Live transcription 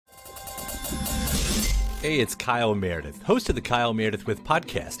Hey, it's Kyle Meredith, host of the Kyle Meredith With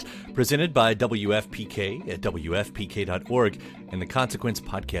podcast, presented by WFPK at WFPK.org and the Consequence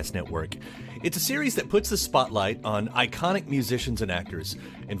Podcast Network. It's a series that puts the spotlight on iconic musicians and actors,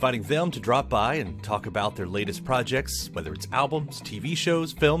 inviting them to drop by and talk about their latest projects, whether it's albums, TV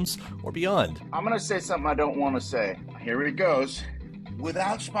shows, films, or beyond. I'm going to say something I don't want to say. Here it goes.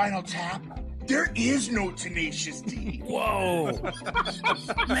 Without Spinal Tap, there is no Tenacious D. Whoa!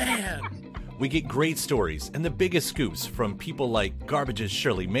 Man! We get great stories and the biggest scoops from people like Garbage's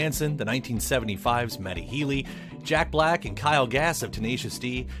Shirley Manson, the 1975's Matty Healy, Jack Black and Kyle Gass of Tenacious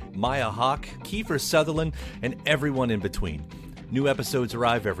D, Maya Hawke, Kiefer Sutherland, and everyone in between. New episodes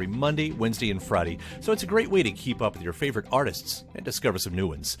arrive every Monday, Wednesday, and Friday, so it's a great way to keep up with your favorite artists and discover some new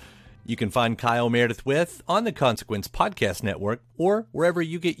ones. You can find Kyle Meredith With on the Consequence Podcast Network or wherever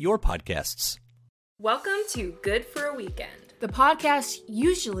you get your podcasts. Welcome to Good for a Weekend. The podcast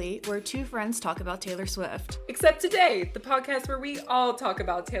usually where two friends talk about Taylor Swift. Except today, the podcast where we all talk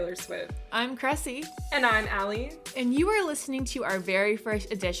about Taylor Swift. I'm Cressy. And I'm Allie. And you are listening to our very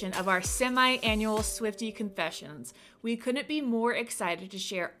first edition of our semi-annual Swiftie Confessions. We couldn't be more excited to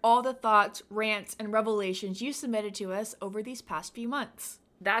share all the thoughts, rants, and revelations you submitted to us over these past few months.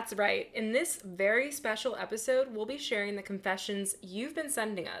 That's right. In this very special episode, we'll be sharing the confessions you've been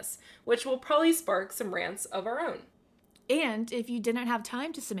sending us, which will probably spark some rants of our own. And if you didn't have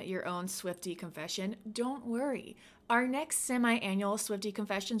time to submit your own Swiftie confession, don't worry. Our next semi-annual Swiftie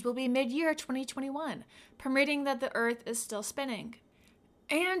Confessions will be mid-year 2021, permitting that the Earth is still spinning.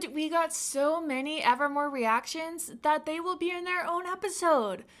 And we got so many Evermore reactions that they will be in their own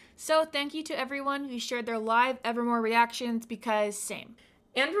episode. So thank you to everyone who shared their live Evermore reactions because same.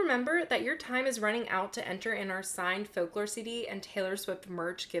 And remember that your time is running out to enter in our signed Folklore CD and Taylor Swift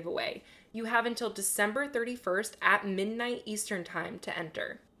merch giveaway. You have until December 31st at midnight Eastern Time to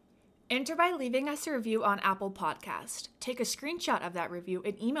enter. Enter by leaving us a review on Apple Podcast. Take a screenshot of that review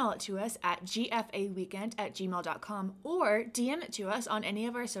and email it to us at gfaweekend@gmail.com or DM it to us on any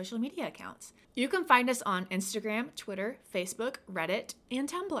of our social media accounts. You can find us on Instagram, Twitter, Facebook, Reddit, and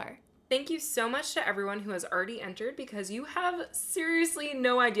Tumblr. Thank you so much to everyone who has already entered because you have seriously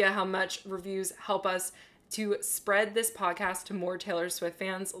no idea how much reviews help us to spread this podcast to more Taylor Swift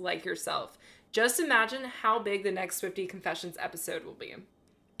fans like yourself. Just imagine how big the next Swiftie Confessions episode will be.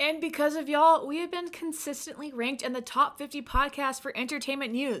 And because of y'all, we have been consistently ranked in the top 50 podcasts for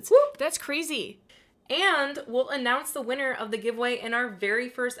entertainment news. Whoop. That's crazy. And we'll announce the winner of the giveaway in our very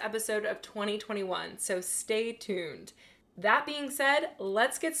first episode of 2021, so stay tuned. That being said,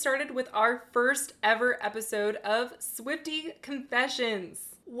 let's get started with our first ever episode of Swiftie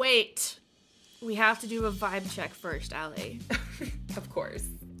Confessions. Wait. We have to do a vibe check first, Allie. Of course.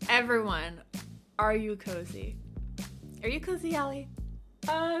 Everyone, are you cozy? Are you cozy, Allie?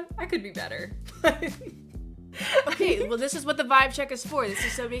 I could be better. Okay, well, this is what the vibe check is for. This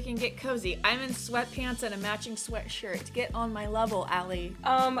is so we can get cozy. I'm in sweatpants and a matching sweatshirt. Get on my level, Allie.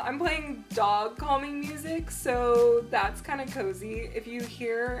 I'm playing dog calming music, so that's kind of cozy. If you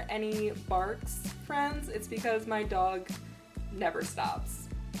hear any barks, friends, it's because my dog never stops.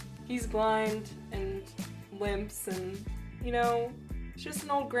 He's blind and limps and, you know, he's just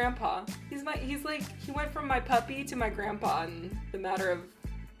an old grandpa. He went from my puppy to my grandpa in the matter of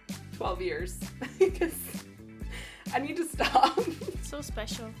 12 years. Because I need to stop. So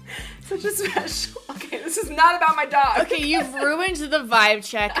special. Such a special. Okay, this is not about my dog. Okay, you've ruined the vibe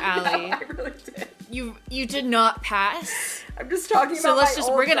check, Allie. I really did. You did not pass. I'm just talking about my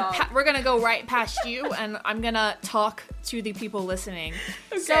old dog. We're gonna go right past you, and I'm gonna talk to the people listening.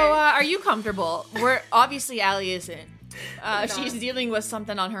 Okay. So, are you comfortable? Obviously Allie isn't. She's dealing with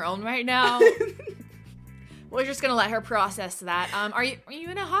something on her own right now. We're just gonna let her process that. Are you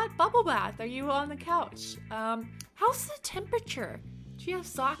in a hot bubble bath? Are you on the couch? How's the temperature? Do you have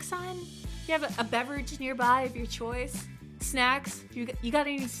socks on? Do you have a beverage nearby of your choice? Snacks? You got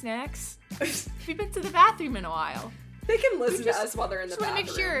any snacks? We've been to the bathroom in a while. They can listen to us while they're in the bathroom.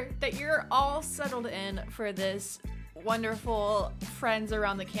 Just want to make sure that you're all settled in for this wonderful friends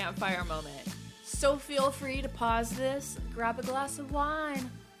around the campfire moment. So feel free to pause this, grab a glass of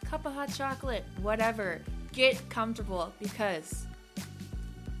wine, cup of hot chocolate, whatever. Get comfortable because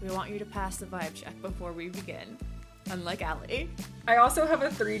we want you to pass the vibe check before we begin. Unlike Allie. I also have a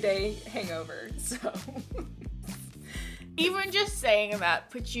 3-day hangover, so... Even just saying that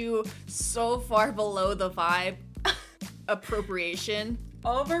puts you so far below the vibe appropriation.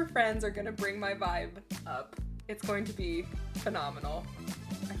 All of our friends are gonna bring my vibe up. It's going to be phenomenal.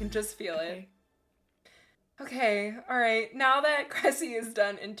 I can just feel it. Okay, alright. Now that Cressy is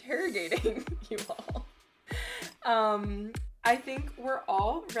done interrogating you all, I think we're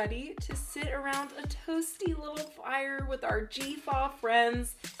all ready to sit around a toasty little fire with our GFA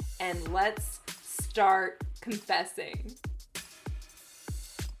friends, and let's start confessing.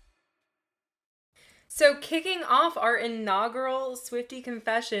 So kicking off our inaugural Swiftie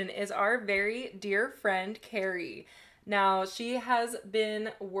confession is our very dear friend, Carrie. Now, she has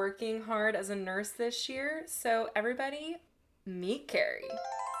been working hard as a nurse this year, so everybody, meet Carrie.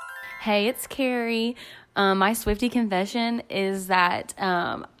 Hey, it's Carrie. My Swiftie confession is that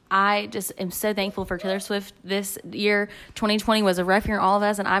I just am so thankful for Taylor Swift this year. 2020 was a rough year for all of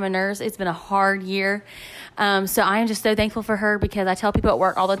us, and I'm a nurse. It's been a hard year. So I am just so thankful for her, because I tell people at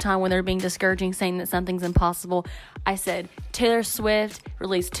work all the time when they're being discouraging, saying that something's impossible. I said, Taylor Swift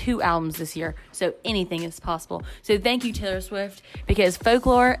released 2 albums this year, so anything is possible. So thank you, Taylor Swift, because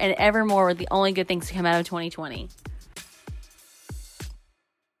Folklore and Evermore were the only good things to come out of 2020.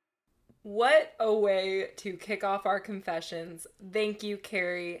 What a way to kick off our confessions. Thank you,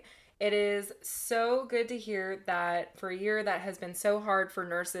 Carrie. It is so good to hear that for a year that has been so hard for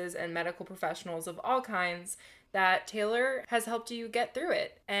nurses and medical professionals of all kinds, that Taylor has helped you get through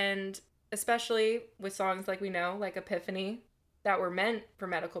it. And especially with songs like we know, like Epiphany, that were meant for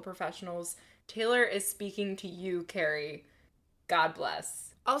medical professionals, Taylor is speaking to you, Carrie. God bless.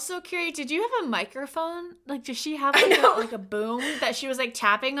 Also, Carrie, did you have a microphone? Like, does she have like a boom that she was like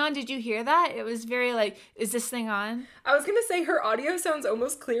tapping on? Did you hear that? It was very like, is this thing on? I was gonna say her audio sounds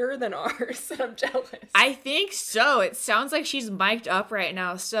almost clearer than ours, and I'm jealous. I think so. It sounds like she's mic'd up right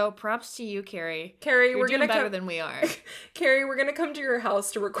now. So props to you, Carrie. Carrie, we're doing better than we are. Carrie, we're gonna come to your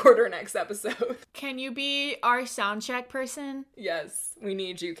house to record our next episode. Can you be our sound check person? Yes, we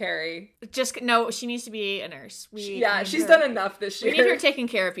need you, Carrie. No, she needs to be a nurse. She's done enough this year. We need her taking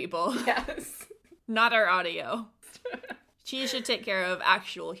care of people. Yes. Not our audio. She should take care of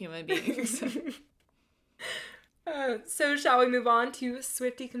actual human beings. So shall we move on to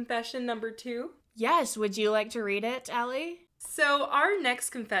Swiftie confession number 2? Yes. Would you like to read it, Allie? So our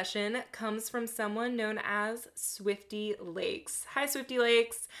next confession comes from someone known as Swiftie Lakes. Hi, Swiftie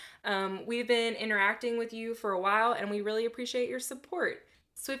Lakes. We've been interacting with you for a while, and we really appreciate your support.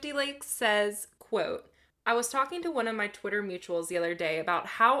 Swiftie Lakes says, quote, I was talking to one of my Twitter mutuals the other day about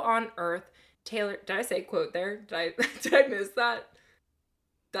how on earth Taylor... Did I say quote there? Did I miss that?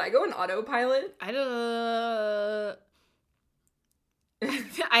 Did I go in autopilot? I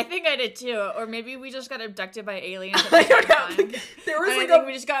think I did too. Or maybe we just got abducted by aliens at I the same don't know. time. I think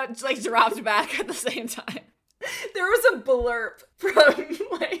we just got like dropped back at the same time. There was a blurb from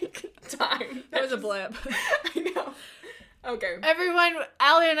like time. That was a blip. I know. Okay. Everyone,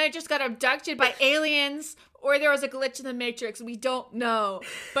 Allie and I just got abducted by aliens, or there was a glitch in the Matrix. We don't know.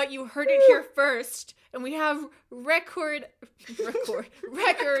 But you heard it here first, and we have record.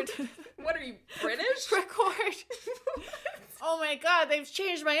 What are you, British? Record. Oh my god, they've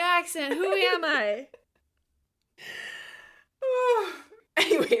changed my accent. Who am I?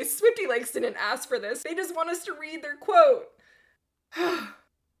 Anyways, Swiftie Lakes didn't ask for this. They just want us to read their quote.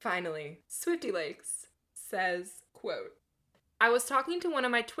 Finally, Swiftie Lakes says, quote, I was talking to one of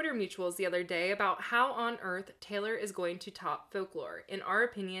my Twitter mutuals the other day about how on earth Taylor is going to top Folklore. In our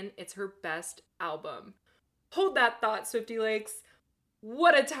opinion, it's her best album. Hold that thought, Swiftie Lakes.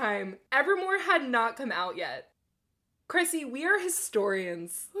 What a time. Evermore had not come out yet. Chrissy, we are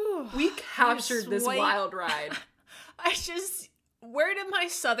historians. We captured this wild ride. Where did my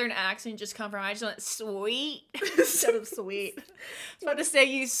southern accent just come from? I just went sweet instead of sweet. I was about to say,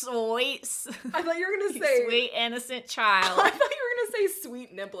 you sweet. I thought you were going to say... sweet, innocent child. I thought you were going to say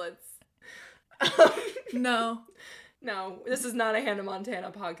sweet niblets. No. No, this is not a Hannah Montana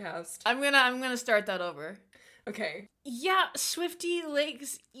podcast. I'm gonna start that over. Okay. Yeah, Swiftie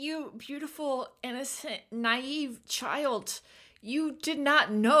Lakes, you beautiful, innocent, naive child. You did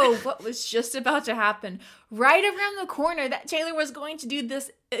not know what was just about to happen. Right around the corner that Taylor was going to do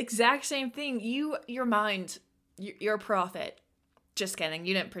this exact same thing. Your mind, you're a prophet. Just kidding.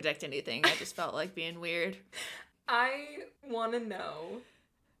 You didn't predict anything. I just felt like being weird. I want to know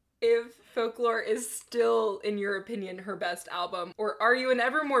if Folklore is still, in your opinion, her best album, or are you an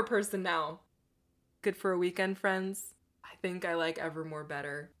Evermore person now? Good for a weekend, friends. I think I like Evermore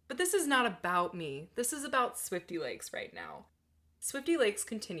better. But this is not about me. This is about Swiftie Lakes right now. Swiftie Lakes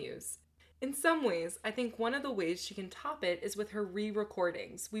continues. In some ways, I think one of the ways she can top it is with her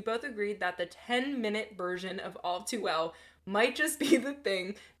re-recordings. We both agreed that the 10-minute version of All Too Well might just be the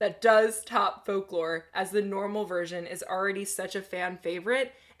thing that does top Folklore, as the normal version is already such a fan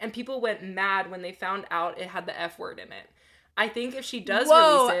favorite, and people went mad when they found out it had the F word in it. I think if she does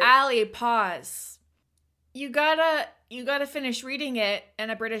release it... Allie, pause. You gotta You gotta finish reading it in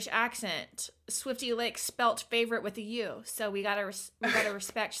a British accent. Swiftie Lake spelt favorite with a U, so we gotta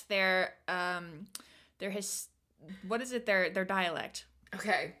respect their their dialect.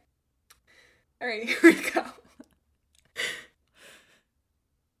 Okay. All right, here we go.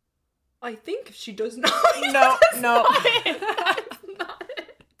 I think if she does not. No. That's not it.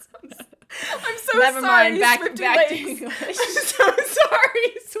 I'm so Never sorry, mind. Back Swiftie to Lakes. English. I'm so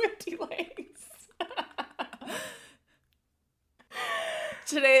sorry, Swiftie Lakes.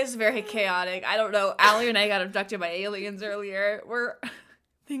 Today is very chaotic. I don't know. Allie and I got abducted by aliens earlier.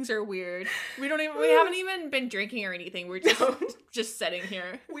 Things are weird. We haven't even been drinking or anything. We're just sitting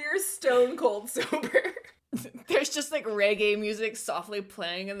here. We're stone cold sober. There's just like reggae music softly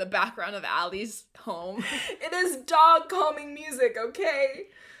playing in the background of Allie's home. It is dog calming music, okay?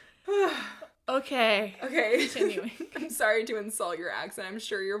 Okay. Continuing. I'm sorry to insult your accent. I'm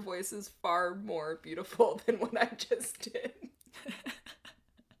sure your voice is far more beautiful than what I just did.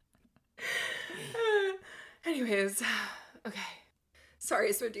 Anyways, okay. Sorry,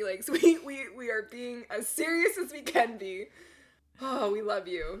 Swiftie Lakes. We are being as serious as we can be. Oh, we love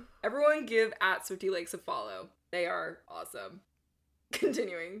you. Everyone give @Swiftie Lakes a follow. They are awesome.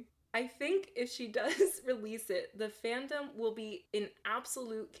 Continuing. I think if she does release it, the fandom will be in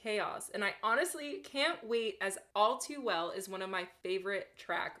absolute chaos. And I honestly can't wait, as All Too Well is one of my favorite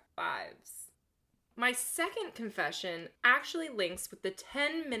track 5s. My second confession actually links with the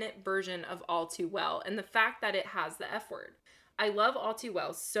 10-minute version of All Too Well and the fact that it has the F word. I love All Too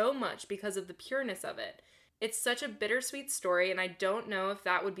Well so much because of the pureness of it. It's such a bittersweet story, and I don't know if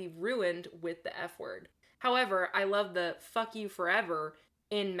that would be ruined with the F word. However, I love the fuck you forever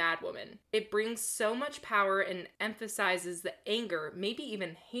in Mad Woman. It brings so much power and emphasizes the anger, maybe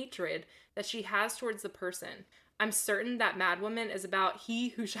even hatred, that she has towards the person. I'm certain that Mad Woman is about he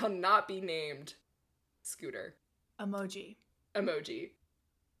who shall not be named. Scooter. Emoji.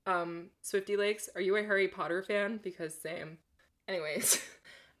 Swiftie Lakes, are you a Harry Potter fan? Because same. Anyways,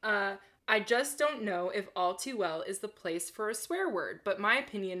 I just don't know if All Too Well is the place for a swear word, but my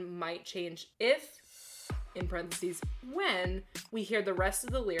opinion might change if, in parentheses, when we hear the rest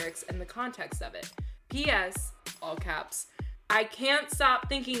of the lyrics and the context of it. P.S., all caps, I can't stop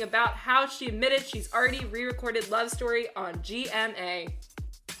thinking about how she admitted she's already re-recorded Love Story on GMA.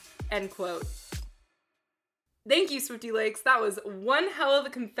 End quote. Thank you, Swiftie Lakes. That was one hell of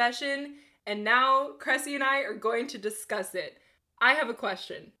a confession, and now Cressy and I are going to discuss it. I have a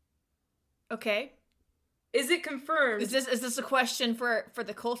question. Okay. Is it confirmed? Is this a question for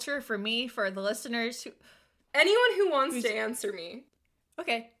the culture, for me, for the listeners? Anyone who wants to answer me.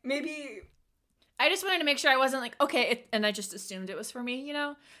 Okay. Maybe. I just wanted to make sure I wasn't like, okay, and I just assumed it was for me, you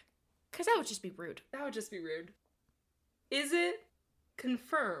know? Because that would just be rude. Is it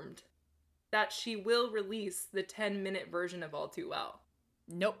confirmed that she will release the 10-minute version of All Too Well?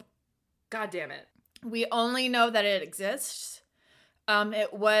 Nope. God damn it. We only know that it exists.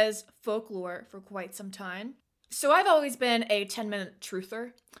 It was folklore for quite some time. So I've always been a 10-minute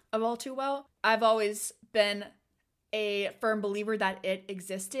truther of All Too Well. I've always been a firm believer that it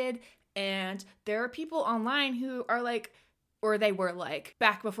existed. And there are people online who are like, or they were like,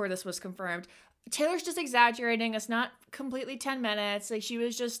 back before this was confirmed, Taylor's just exaggerating. It's not completely 10 minutes. Like, she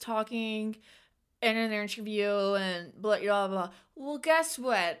was just talking in an interview and blah, blah, blah. Well, guess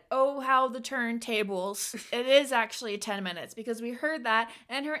what? Oh, how the turntables. It is actually 10 minutes because we heard that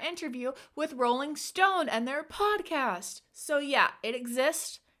in her interview with Rolling Stone and their podcast. So yeah, it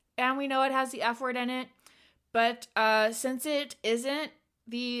exists and we know it has the F word in it. But since it isn't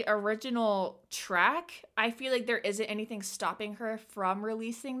the original track, I feel like there isn't anything stopping her from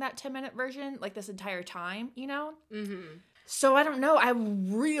releasing that 10-minute version like this entire time, you know? Mm-hmm. So I don't know. I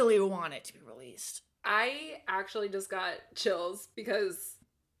really want it to be released. I actually just got chills because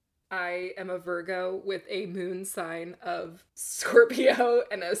I am a Virgo with a moon sign of Scorpio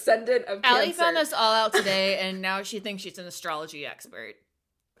and ascendant of Cancer. Allie found this all out today, and now she thinks she's an astrology expert.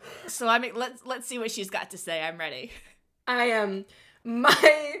 So I mean, let's see what she's got to say. I'm ready. I am.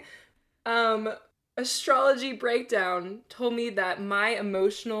 My astrology breakdown told me that my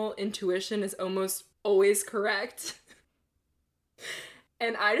emotional intuition is almost always correct.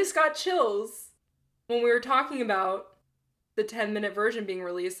 And I just got chills when we were talking about the 10-minute version being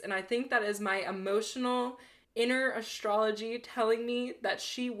released, and I think that is my emotional inner astrology telling me that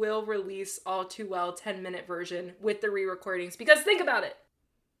she will release All Too Well 10-minute version with the re-recordings. Because think about it.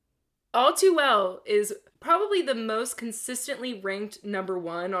 All Too Well is probably the most consistently ranked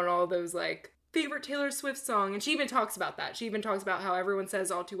 #1 on all those, like, favorite Taylor Swift song, and she even talks about that. She even talks about how everyone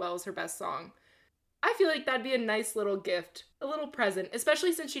says All Too Well is her best song. I I feel like that'd be a nice little gift, a little present,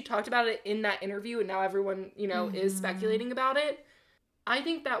 especially since she talked about it in that interview and now everyone, is speculating about it. I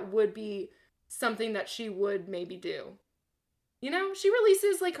think that would be something that she would maybe do. She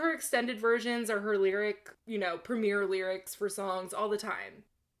releases like her extended versions or her premiere lyrics for songs all the time.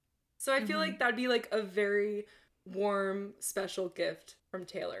 So I feel like that'd be like a very warm, special gift from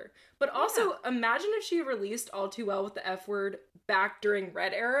Taylor. But also, imagine if she released All Too Well with the F Word back during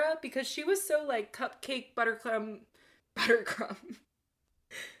Red Era, because she was so like cupcake, buttercream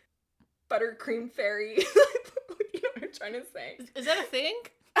fairy. You know what I'm trying to say? Is that a thing?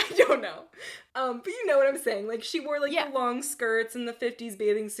 I don't know. But you know what I'm saying. Like, she wore like the long skirts and the 50s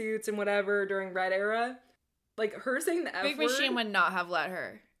bathing suits and whatever during Red Era. Like, her saying the F Big word. Machine would not have let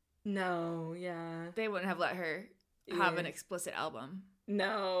her. No, yeah. They wouldn't have let her have an explicit album.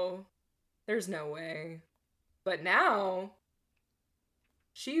 No. There's no way. But now,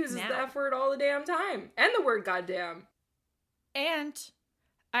 she uses the F word all the damn time. And the word goddamn. And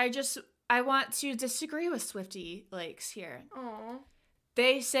I want to disagree with Swiftie Lakes here. Aww.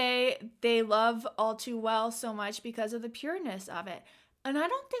 They say they love All Too Well so much because of the pureness of it. And I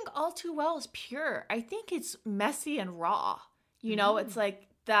don't think All Too Well is pure. I think it's messy and raw. It's like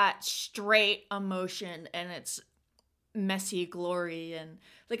that straight emotion and it's messy glory and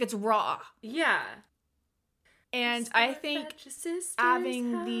like it's raw. Yeah. And I think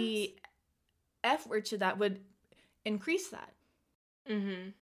adding the F word to that would increase that. Mm-hmm.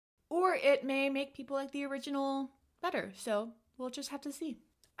 Or it may make people like the original better. So we'll just have to see.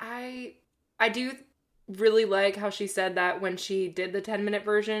 I do really like how she said that when she did the 10-minute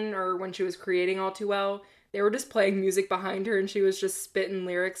version or when she was creating All Too Well, they were just playing music behind her and she was just spitting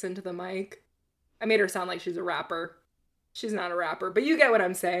lyrics into the mic. I made her sound like she's a rapper. She's not a rapper, but you get what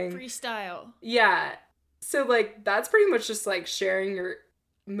I'm saying. Freestyle. Yeah. So, like, that's pretty much just, like, sharing your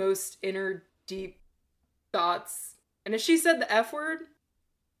most inner, deep thoughts. And if she said the F word,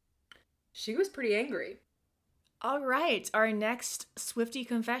 she was pretty angry. All right. Our next Swiftie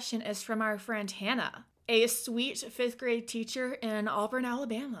confession is from our friend Hannah, a sweet 5th grade teacher in Auburn,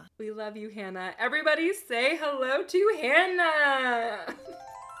 Alabama. We love you, Hannah. Everybody say hello to Hannah.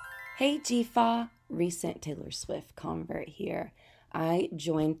 Hey, Jifa. Recent Taylor Swift convert here. I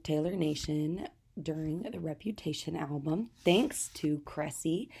joined Taylor Nation during the Reputation album. Thanks to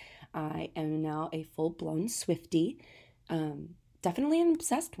Cressy, I am now a full-blown Swiftie. Definitely an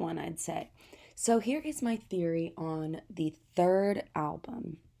obsessed one, I'd say. So here is my theory on the 3rd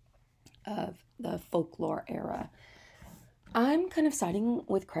album of the folklore era. I'm kind of siding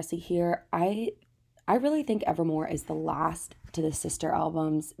with Cressy here. I really think Evermore is the last to the sister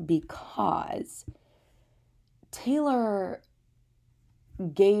albums because Taylor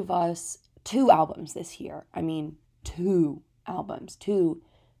gave us 2 albums this year. I mean, 2 albums, 2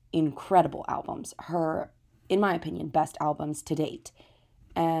 incredible albums. Her, in my opinion, best albums to date.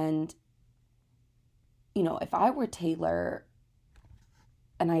 And, if I were Taylor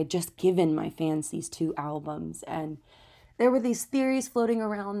and I had just given my fans these 2 albums and there were these theories floating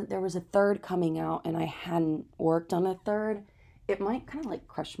around that there was a 3rd coming out and I hadn't worked on a 3rd, it might kind of like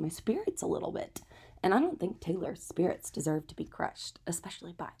crush my spirits a little bit. And I don't think Taylor's spirits deserve to be crushed,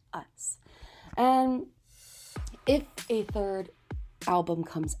 especially by us. And if a 3rd album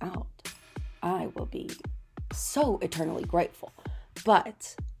comes out, I will be so eternally grateful.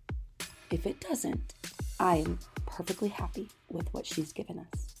 But if it doesn't, I am perfectly happy with what she's given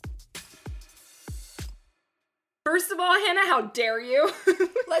us. First of all, Hannah, how dare you?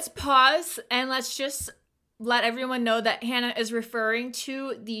 Let's pause and let's just let everyone know that Hannah is referring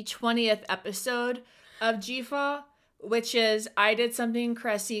to the 20th episode of GFA, which is I Did Something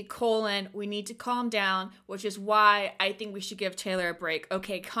Cressy, we need to calm down, which is why I think we should give Taylor a break.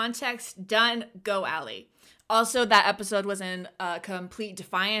 Okay, context done. Go, Allie. Also, that episode was in complete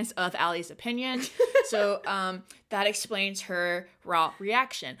defiance of Allie's opinion. So that explains her raw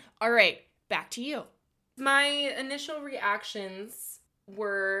reaction. All right, back to you. My initial reactions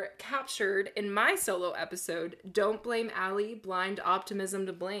were captured in my solo episode, Don't Blame Allie, Blind Optimism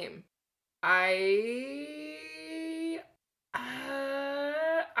to Blame. I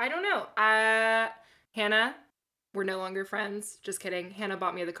don't know. Hannah, we're no longer friends. Just kidding. Hannah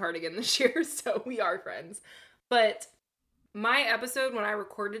bought me the cardigan this year, so we are friends. But my episode, when I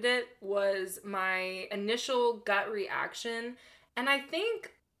recorded it, was my initial gut reaction. And I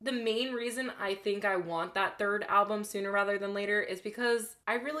think the main reason I think I want that 3rd album sooner rather than later is because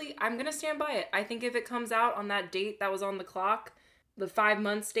I'm going to stand by it. I think if it comes out on that date that was on the clock, the 5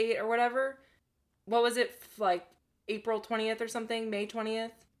 months date or whatever, what was it, like April 20th or something? May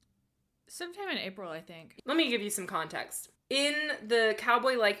 20th? Sometime in April, I think. Let me give you some context. In the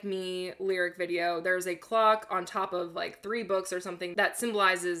Cowboy Like Me lyric video, there's a clock on top of like 3 books or something that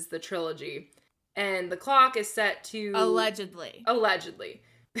symbolizes the trilogy. And the clock is set to... Allegedly.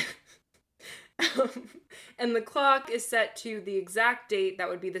 And the clock is set to the exact date that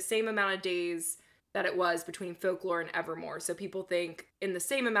would be the same amount of days that it was between Folklore and Evermore. So people think in the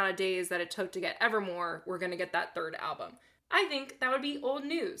same amount of days that it took to get Evermore, we're going to get that 3rd album. I think that would be old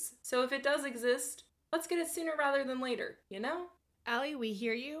news. So if it does exist, let's get it sooner rather than later, you know? Allie, we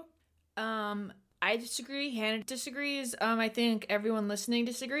hear you. I disagree. Hannah disagrees. I think everyone listening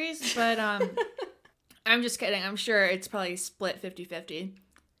disagrees, but I'm just kidding. I'm sure it's probably split 50-50.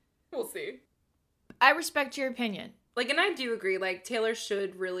 We'll see. I respect your opinion. Like, and I do agree, like, Taylor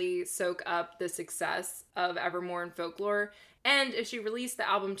should really soak up the success of Evermore and Folklore. And if she released the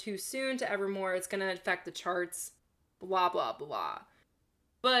album too soon to Evermore, it's going to affect the charts, blah, blah, blah.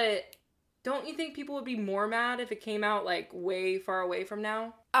 But don't you think people would be more mad if it came out, like, way far away from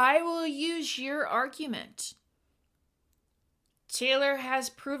now? I will use your argument. Taylor has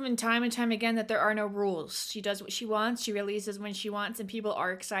proven time and time again that there are no rules. She does what she wants, she releases when she wants, and people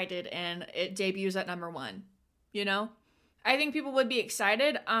are excited, and it debuts at number 1. You know? I think people would be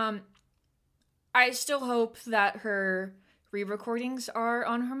excited. I still hope that her re-recordings are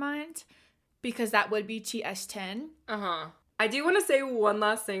on her mind, because that would be TS10. Uh-huh. I do want to say one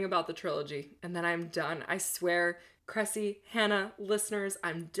last thing about the trilogy, and then I'm done. I swear, Cressy, Hannah, listeners,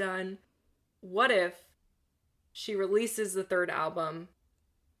 I'm done. What if she releases the 3rd album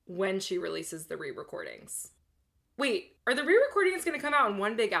when she releases the re-recordings? Wait, are the re-recordings going to come out in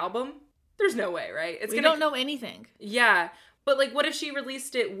one big album? There's no way, right? We don't know anything. Yeah, but like, what if she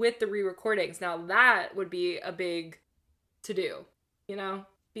released it with the re-recordings? Now that would be a big to-do, you know?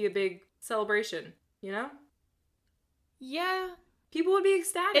 Be a big celebration, you know? Yeah. People would be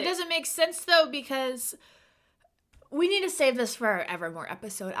ecstatic. It doesn't make sense, though, because we need to save this for our Evermore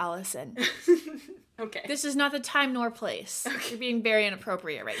episode, Allison. Okay. This is not the time nor place. Okay. You're being very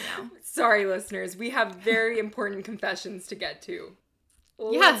inappropriate right now. Sorry, listeners. We have very important confessions to get to.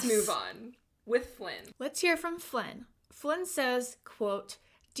 Yes. Let's move on with Flynn. Let's hear from Flynn. Flynn says, quote,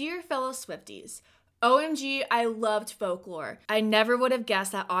 "Dear fellow Swifties, OMG, I loved Folklore. I never would have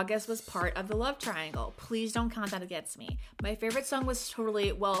guessed that August was part of the love triangle. Please don't count that against me. My favorite song was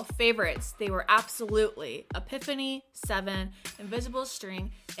totally, well, favorites. They were absolutely Epiphany, 7, Invisible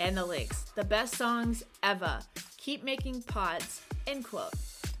String, and The Lakes. The best songs ever. Keep making pods." End quote.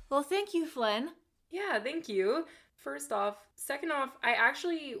 Well, thank you, Flynn. Yeah, thank you. First off. Second off,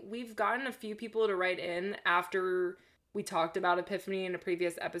 we've gotten a few people to write in after we talked about Epiphany in a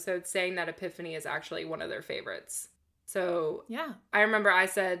previous episode, saying that Epiphany is actually one of their favorites. So yeah, I remember I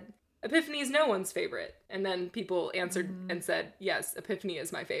said, Epiphany is no one's favorite. And then people answered and said, yes, Epiphany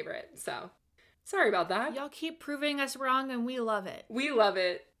is my favorite. So sorry about that. Y'all keep proving us wrong and we love it. We love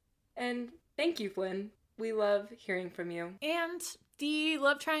it. And thank you, Flynn. We love hearing from you. And the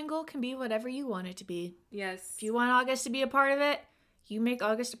love triangle can be whatever you want it to be. Yes. If you want August to be a part of it, you make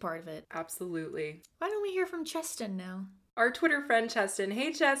August a part of it. Absolutely. Why don't we hear from Cheston now? Our Twitter friend, Cheston.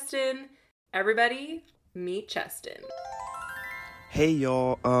 Hey, Cheston. Everybody, meet Cheston. Hey,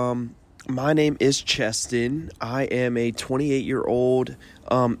 y'all. My name is Cheston. I am a 28-year-old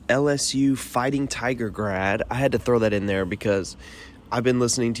LSU Fighting Tiger grad. I had to throw that in there because I've been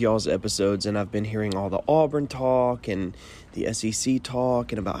listening to y'all's episodes and I've been hearing all the Auburn talk and the SEC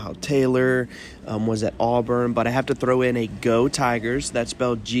talk and about how Taylor was at Auburn. But I have to throw in a Go Tigers. That's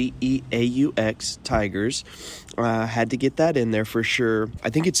spelled Geaux, Tigers. Had to get that in there for sure. I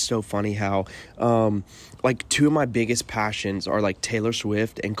think it's so funny how like two of my biggest passions are like Taylor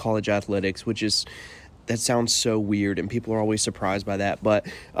Swift and college athletics, which is, that sounds so weird and people are always surprised by that. But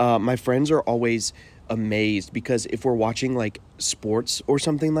my friends are always amazed because if we're watching like sports or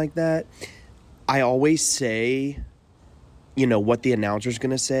something like that, I always say, you know, what the announcer's going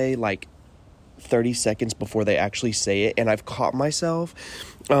to say like 30 seconds before they actually say it. And I've caught myself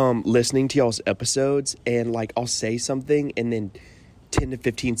listening to y'all's episodes and like I'll say something and then 10 to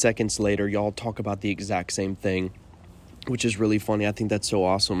 15 seconds later y'all talk about the exact same thing, which is really funny. I think that's so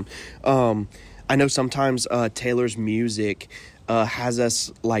awesome. I know sometimes Taylor's music has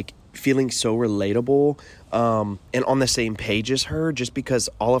us like feeling so relatable and on the same page as her, just because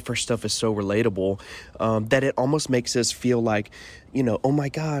all of her stuff is so relatable that it almost makes us feel like, you know, oh my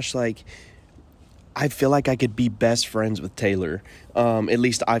gosh, like I feel like I could be best friends with Taylor. At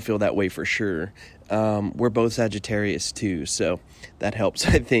least I feel that way for sure. We're both Sagittarius too, so that helps,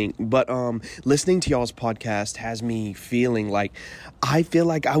 I think. But listening to y'all's podcast has me feeling like I feel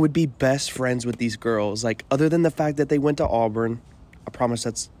like I would be best friends with these girls. Like, other than the fact that they went to Auburn, I promise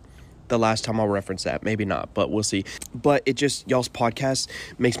that's the last time I'll reference that. Maybe not, but we'll see. But it just, y'all's podcast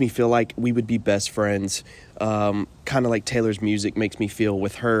makes me feel like we would be best friends. Kind of like Taylor's music makes me feel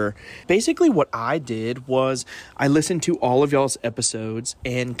with her. Basically what I did was I listened to all of y'all's episodes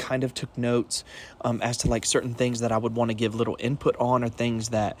and kind of took notes as to like certain things that I would want to give little input on, or things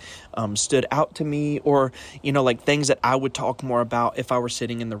that stood out to me, or, you know, like things that I would talk more about if I were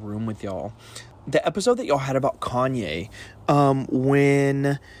sitting in the room with y'all. The episode that y'all had about Kanye,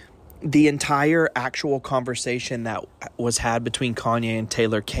 when the entire actual conversation that was had between Kanye and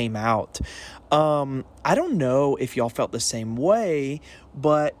Taylor came out, I don't know if y'all felt the same way,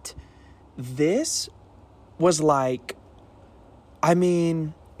 but this was like, I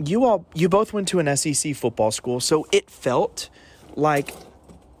mean, you both went to an SEC football school, so it felt like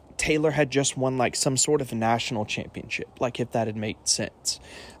Taylor had just won like some sort of national championship, like if that had made sense.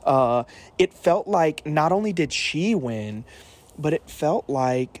 It felt like not only did she win, but it felt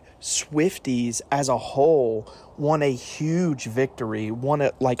like Swifties as a whole won a huge victory, won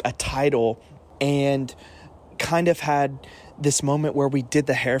a title, and kind of had this moment where we did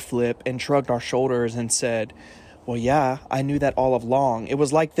the hair flip and shrugged our shoulders and said, well, yeah, I knew that all along. It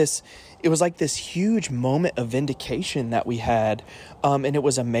was like this huge moment of vindication that we had, and it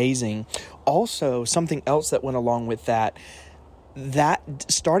was amazing. Also, something else that went along with that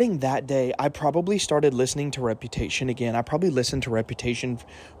starting that day, I probably started listening to Reputation again. I probably listened to Reputation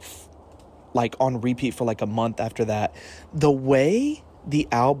like on repeat for like a month after that. The way the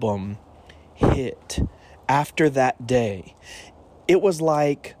album hit after that day, it was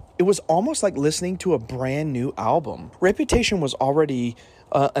almost like listening to a brand new album. Reputation was already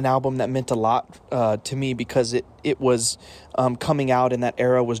an album that meant a lot to me, because it was coming out, and that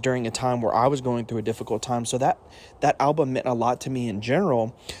era was during a time where I was going through a difficult time. So that album meant a lot to me in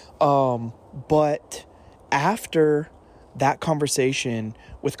general. But after that conversation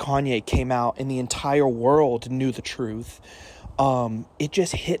with Kanye came out and the entire world knew the truth, it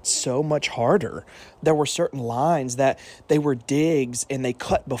just hit so much harder. There were certain lines that they were digs and they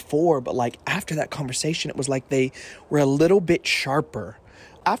cut before, but like after that conversation, it was like they were a little bit sharper.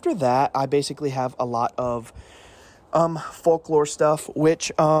 After that, I basically have a lot of folklore stuff,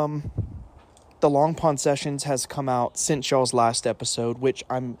 which the Long Pond Sessions has come out since y'all's last episode, which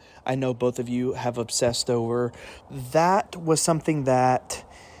I know both of you have obsessed over. That was something that,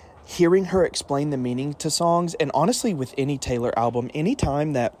 hearing her explain the meaning to songs, and honestly with any Taylor album,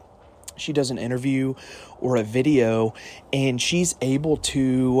 anytime that she does an interview or a video and she's able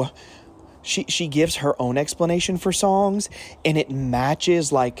to, she gives her own explanation for songs, and it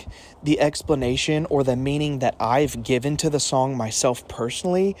matches like the explanation or the meaning that I've given to the song myself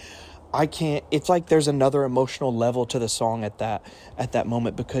personally, it's like there's another emotional level to the song at that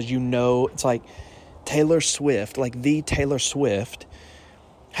moment, because you know, it's like Taylor Swift, like the Taylor Swift,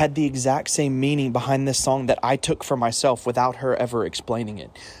 had the exact same meaning behind this song that I took for myself without her ever explaining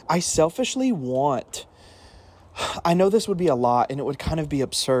it. I selfishly I know this would be a lot and it would kind of be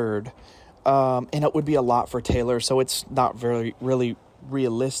absurd, and it would be a lot for Taylor, so it's not very really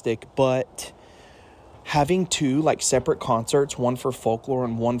realistic, but having two like separate concerts, one for Folklore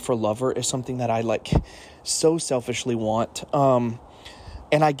and one for Lover, is something that I like so selfishly want. And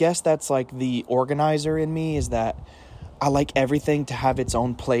I guess that's like the organizer in me, is that I like everything to have its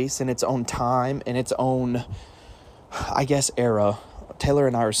own place and its own time and its own, I guess, era. Taylor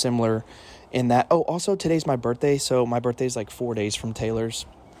and I are similar in that. Oh, also today's my birthday, so my birthday's like 4 days from Taylor's.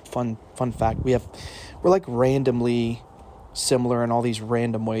 Fun fact. We're like randomly similar in all these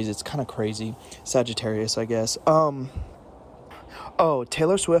random ways. It's kind of crazy. Sagittarius, I guess.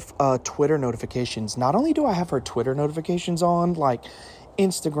 Taylor Swift Twitter notifications. Not only do I have her Twitter notifications on, like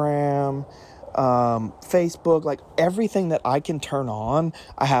Instagram, Facebook, like everything that I can turn on,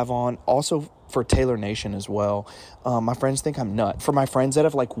 I have on. Also for Taylor Nation as well. My friends think I'm nuts. For my friends that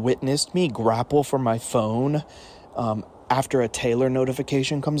have like witnessed me grapple for my phone after a Taylor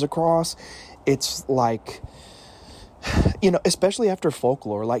notification comes across, it's like, you know, especially after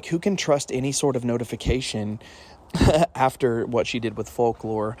Folklore, like who can trust any sort of notification after what she did with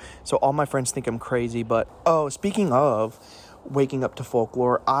Folklore? So all my friends think I'm crazy. But speaking of waking up to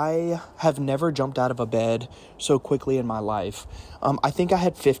Folklore, I have never jumped out of a bed so quickly in my life. I think I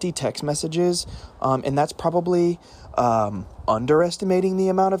had 50 text messages, and that's probably underestimating the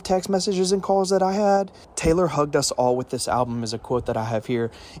amount of text messages and calls that I had. Taylor hugged us all with this album is a quote that I have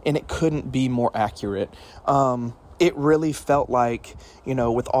here, and it couldn't be more accurate. It really felt like, you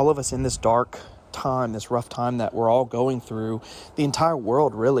know, with all of us in this dark time, this rough time that we're all going through, the entire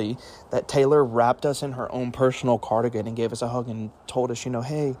world really, that Taylor wrapped us in her own personal cardigan and gave us a hug and told us, you know,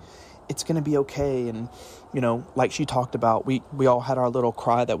 hey, it's going to be okay. And, you know, like she talked about, we all had our little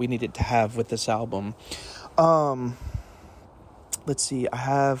cry that we needed to have with this album. Let's see. I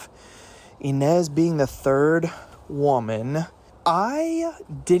have Inez being the third woman. I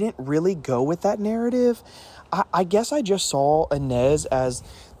didn't really go with that narrative. I guess I just saw Inez as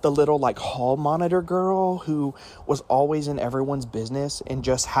the little like hall monitor girl who was always in everyone's business and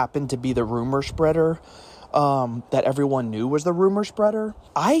just happened to be the rumor spreader that everyone knew was the rumor spreader.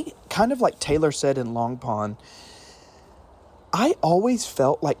 I kind of like Taylor said in Long Pond, I always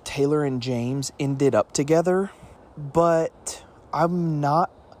felt like Taylor and James ended up together, but I'm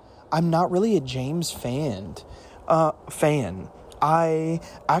not really a James fan. I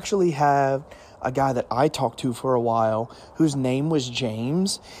actually have a guy that I talked to for a while whose name was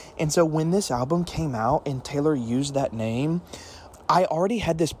James. And so when this album came out and Taylor used that name, I already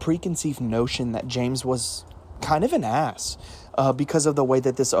had this preconceived notion that James was kind of an ass because of the way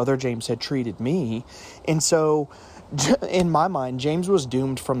that this other James had treated me. And so in my mind, James was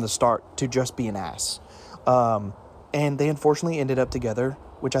doomed from the start to just be an ass. And they unfortunately ended up together,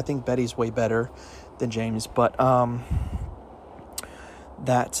 which I think Betty's way better than James. But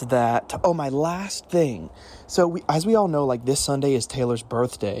that's that. Oh, my last thing. So as we all know, like this Sunday is Taylor's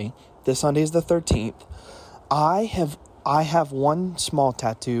birthday. This Sunday is the 13th. I have one small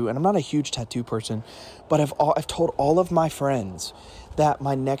tattoo, and I'm not a huge tattoo person, but I've told all of my friends that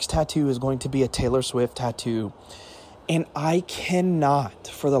my next tattoo is going to be a Taylor Swift tattoo. And I cannot,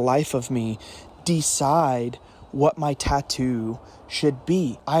 for the life of me, decide what my tattoo should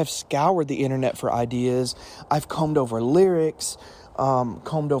be. I have scoured the internet for ideas. I've combed over lyrics,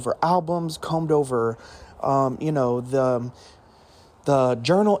 combed over albums, combed over, the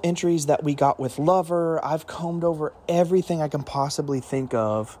journal entries that we got with Lover. I've combed over everything I can possibly think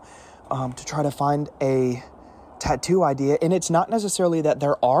of to try to find a tattoo idea. And it's not necessarily that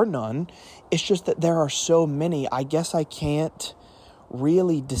there are none. It's just that there are so many. I guess I can't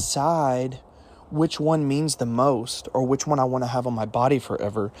really decide which one means the most or which one I want to have on my body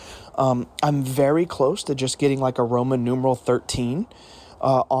forever. I'm very close to just getting like a Roman numeral 13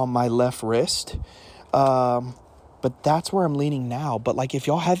 on my left wrist. But that's where I'm leaning now. But like, if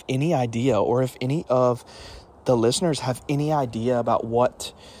y'all have any idea, or if any of the listeners have any idea about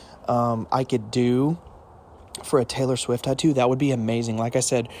what I could do for a Taylor Swift tattoo, that would be amazing. Like I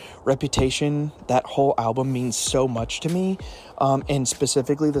said, Reputation, that whole album means so much to me, and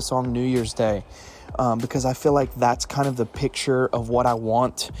specifically the song New Year's Day, because I feel like that's kind of the picture of what I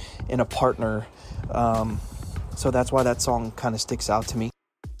want in a partner. So that's why that song kind of sticks out to me.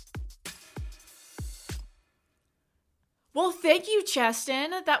 Well, thank you,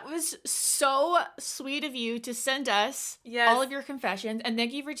 Cheston. That was so sweet of you to send us all of your confessions, and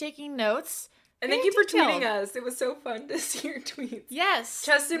thank you for taking notes. And thank you for tweeting us. It was so fun to see your tweets. Yes,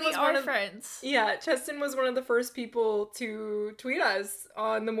 Cheston we was are friends. Yeah, Cheston was one of the first people to tweet us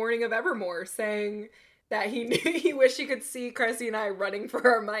on the morning of Evermore, saying that he wished he could see Cressy and I running for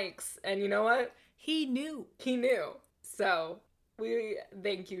our mics. And you know what? He knew. So we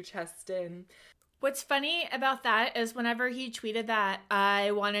thank you, Cheston. What's funny about that is whenever he tweeted that,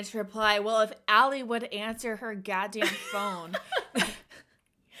 I wanted to reply, well, if Allie would answer her goddamn phone.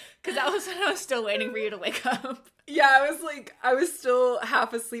 Because that was when I was still waiting for you to wake up. Yeah, I was still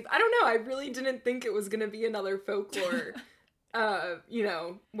half asleep. I don't know. I really didn't think it was going to be another folklore,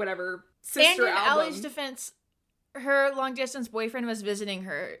 whatever, sister album. And in album. Allie's defense, her long-distance boyfriend was visiting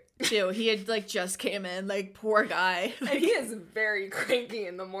her, too. He had, just came in, poor guy. And he is very cranky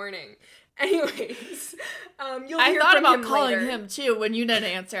in the morning. Anyways, you'll I hear thought from about him calling later. him too when you didn't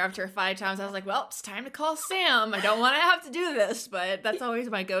answer after 5 times. I was like, well, it's time to call Sam. I don't want to have to do this, but that's always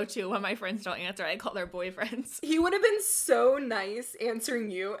my go-to when my friends don't answer. I call their boyfriends. He would have been so nice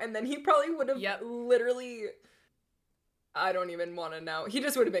answering you, and then he probably would have literally, I don't even want to know. He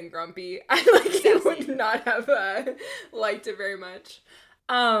just would have been grumpy. He would not have liked it very much.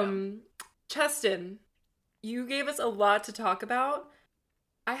 Cheston, you gave us a lot to talk about.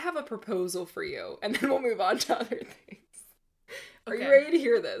 I have a proposal for you, and then we'll move on to other things. Are you ready to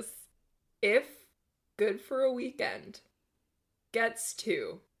hear this? If Good for a Weekend gets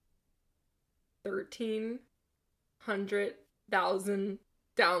to 1,300,000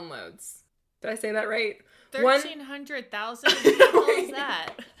 downloads. Did I say that right? 1,300,000? What is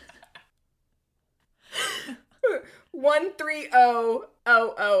that?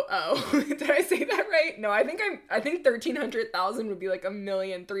 130,000. Did I say that right? No, I think 1,300,000 would be like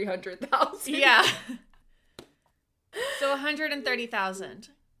 1,300,000. Yeah. So 130,000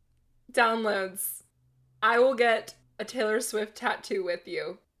 downloads. I will get a Taylor Swift tattoo with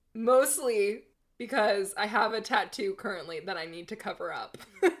you. Mostly because I have a tattoo currently that I need to cover up.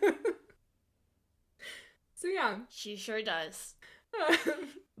 So yeah. She sure does.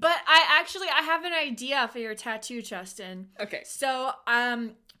 But I have an idea for your tattoo, Justin. Okay. So,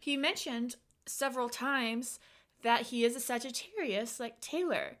 he mentioned several times that he is a Sagittarius like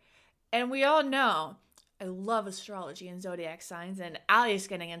Taylor. And we all know I love astrology and zodiac signs, and Allie is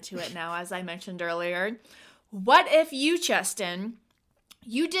getting into it now, as I mentioned earlier. What if you, Justin,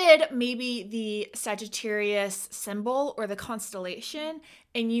 you did maybe the Sagittarius symbol or the constellation,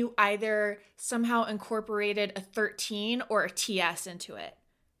 and you either somehow incorporated a 13 or a TS into it?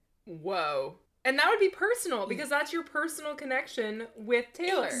 Whoa. And that would be personal, because that's your personal connection with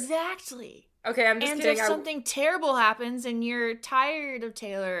Taylor. Exactly. Okay, I'm just and kidding. if something terrible happens and you're tired of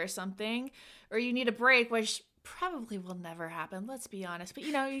Taylor or something, or you need a break, which probably will never happen, let's be honest, but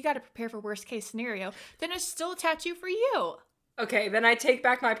you got to prepare for worst case scenario, then it's still a tattoo for you. Okay, then I take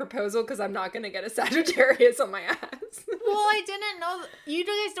back my proposal, because I'm not going to get a Sagittarius on my ass. Well, I didn't know. You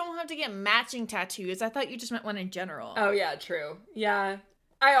guys don't have to get matching tattoos. I thought you just meant one in general. Oh, yeah, true. Yeah.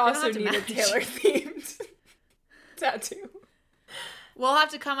 I also need a match. Taylor-themed tattoo. We'll have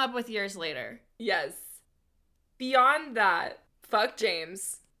to come up with yours later. Yes. Beyond that, fuck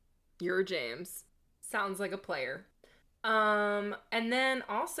James. You're James. Sounds like a player. And then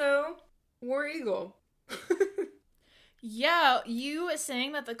also, War Eagle. Yeah, you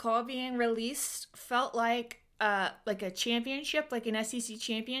saying that the call being released felt like a championship, like an SEC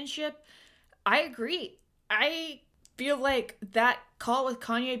championship. I agree. I feel like that call with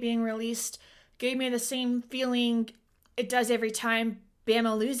Kanye being released gave me the same feeling it does every time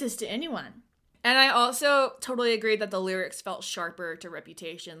Bama loses to anyone. And I also totally agree that the lyrics felt sharper to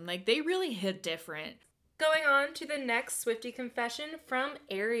Reputation. Like, they really hit different. Going on to the next Swiftie confession from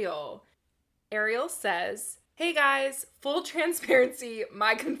Ariel. Ariel says, "Hey guys, full transparency,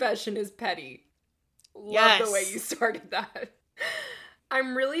 my confession is petty." Love the way you started that.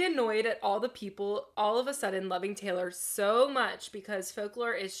 I'm really annoyed at all the people all of a sudden loving Taylor so much because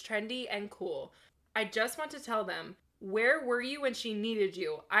folklore is trendy and cool. I just want to tell them, where were you when she needed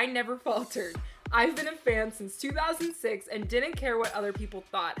you? I never faltered. I've been a fan since 2006 and didn't care what other people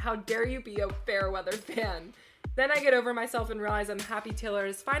thought. How dare you be a fair weather fan? Then I get over myself and realize I'm happy Taylor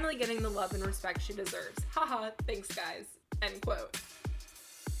is finally getting the love and respect she deserves. Haha, thanks guys. End quote.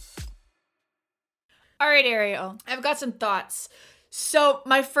 All right, Ariel, I've got some thoughts. So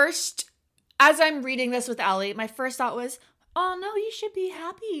as I'm reading this with Allie, my first thought was, oh no, you should be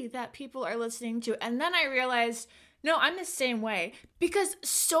happy that people are listening to it. And then I realized, no, I'm the same way, because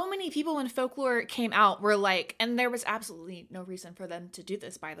so many people when Folklore came out were like, and there was absolutely no reason for them to do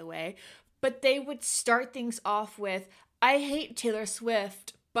this, by the way, but they would start things off with, I hate Taylor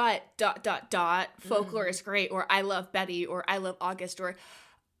Swift, but ... Folklore is great, or I love Betty, or I love August, or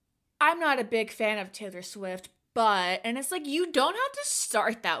I'm not a big fan of Taylor Swift, but, and it's like, you don't have to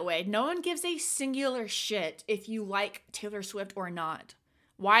start that way. No one gives a singular shit if you like Taylor Swift or not.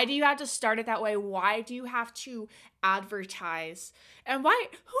 Why do you have to start it that way? Why do you have to advertise? And why?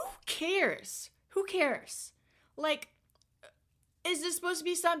 Who cares? Who cares? Like, is this supposed to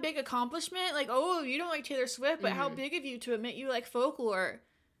be some big accomplishment? Like, oh, you don't like Taylor Swift, but how big of you to admit you like Folklore?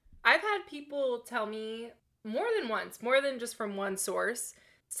 I've had people tell me more than once, more than just from one source,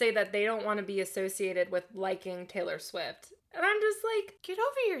 say that they don't want to be associated with liking Taylor Swift. And I'm just like, get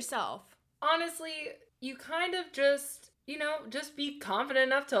over yourself. Honestly, you kind of just, just be confident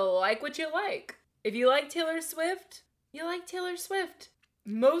enough to like what you like. If you like Taylor Swift, you like Taylor Swift.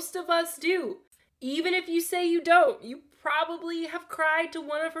 Most of us do. Even if you say you don't, you probably have cried to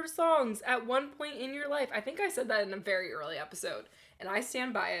one of her songs at one point in your life. I think I said that in a very early episode, and I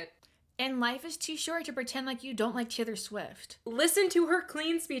stand by it. And life is too short to pretend like you don't like Taylor Swift. Listen to her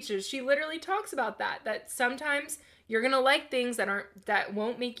clean speeches. She literally talks about that sometimes you're gonna like things that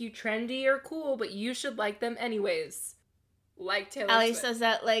won't make you trendy or cool, but you should like them anyways. Like Taylor Allie Swift. says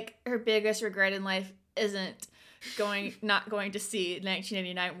that like her biggest regret in life isn't not going to see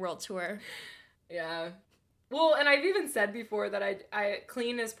 1989 World Tour. Yeah. Well, and I've even said before that I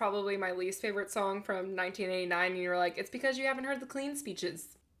Clean is probably my least favorite song from 1989, and you're like, it's because you haven't heard the Clean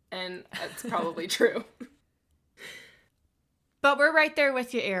speeches. And that's probably true. But we're right there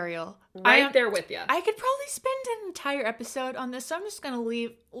with you, Ariel. Right there with you. I could probably spend an entire episode on this, so I'm just going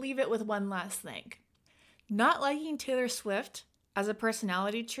to leave it with one last thing. Not liking Taylor Swift as a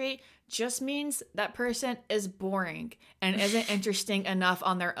personality trait just means that person is boring and isn't interesting enough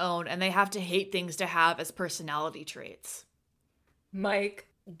on their own, and they have to hate things to have as personality traits. Mic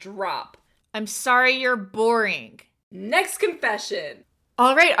drop. I'm sorry you're boring. Next confession.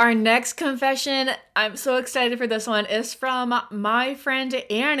 All right, our next confession, I'm so excited for this one, is from my friend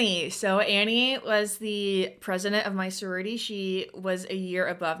Annie. So Annie was the president of my sorority. She was a year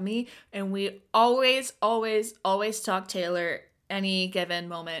above me, and we always, always, always talk Taylor any given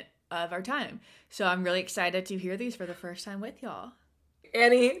moment of our time. So I'm really excited to hear these for the first time with y'all.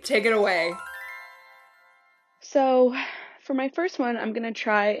 Annie, take it away. So, for my first one, I'm going to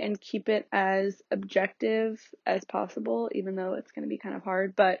try and keep it as objective as possible, even though it's going to be kind of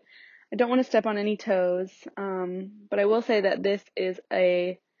hard. But I don't want to step on any toes. But I will say that this is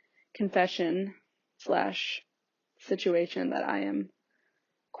a confession slash situation that I am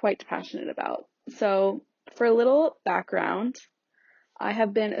quite passionate about. So, for a little background, I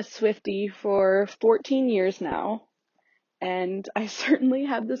have been a Swiftie for 14 years now, and I certainly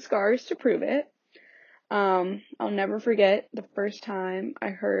have the scars to prove it. I'll never forget the first time I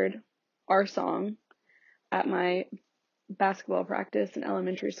heard our song at my basketball practice in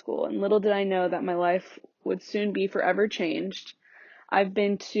elementary school, and little did I know that my life would soon be forever changed. I've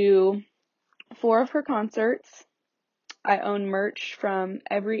been to 4 of her concerts. I own merch from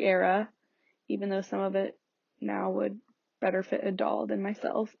every era, even though some of it now would better fit a doll than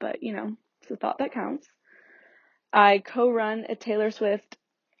myself, but you know, it's a thought that counts. I co-run a Taylor Swift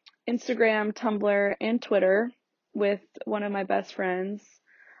Instagram, Tumblr, and Twitter with one of my best friends,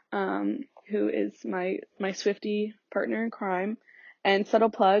 who is my Swiftie partner in crime. And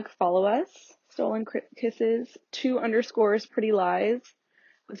subtle plug, follow us, Stolen Kisses, 2 underscores Pretty Lies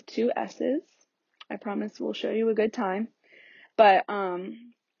with 2 S's. I promise we'll show you a good time. But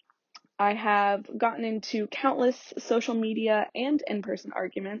I have gotten into countless social media and in-person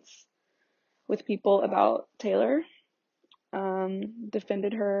arguments with people about Taylor.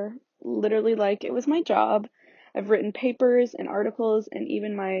 Defended her literally like it was my job. I've written papers and articles, and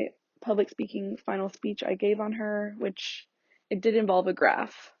even my public speaking final speech I gave on her, which it did involve a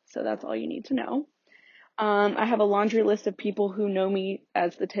graph, so that's all you need to know. I have a laundry list of people who know me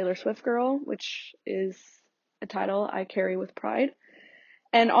as the Taylor Swift girl, which is a title I carry with pride.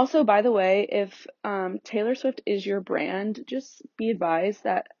 And also, by the way, if Taylor Swift is your brand, just be advised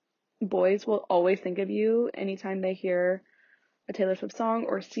that boys will always think of you anytime they hear a Taylor Swift song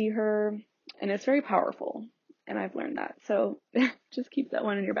or see her, and it's very powerful, and I've learned that, so just keep that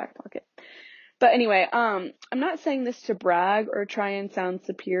one in your back pocket. But anyway, I'm not saying this to brag or try and sound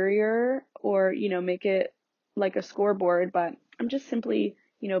superior or, you know, make it like a scoreboard, but I'm just simply,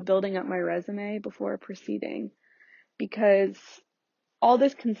 you know, building up my resume before proceeding, because all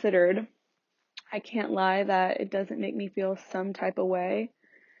this considered, I can't lie that it doesn't make me feel some type of way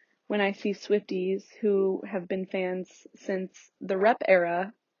when I see Swifties who have been fans since the rep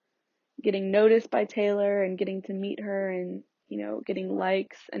era getting noticed by Taylor and getting to meet her and, you know, getting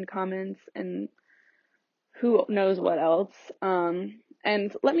likes and comments and who knows what else.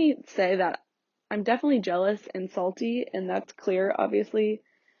 And let me say that I'm definitely jealous and salty, and that's clear, obviously.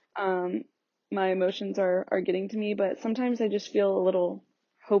 My emotions are getting to me, but sometimes I just feel a little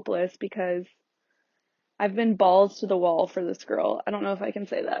hopeless because I've been balls to the wall for this girl. I don't know if I can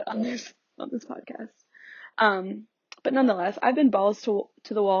say that on this podcast. But nonetheless, I've been balls to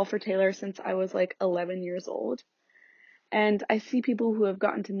the wall for Taylor since I was like 11 years old. And I see people who have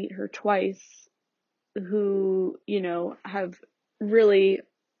gotten to meet her twice who, you know, have really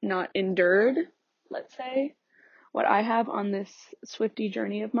not endured, let's say, what I have on this Swiftie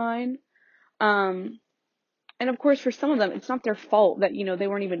journey of mine. And of course, for some of them, it's not their fault that, you know, they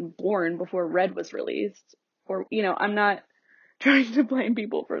weren't even born before Red was released. Or, you know, I'm not trying to blame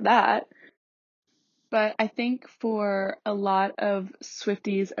people for that. But I think for a lot of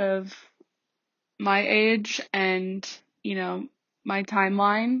Swifties of my age and, you know, my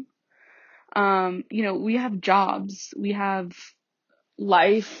timeline, you know, we have jobs, we have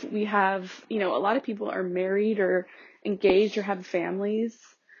life, we have, you know, a lot of people are married or engaged or have families.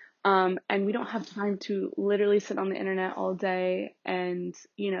 And we don't have time to literally sit on the internet all day and,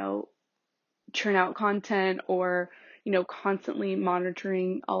 you know, churn out content or, you know, constantly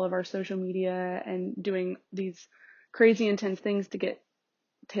monitoring all of our social media and doing these crazy intense things to get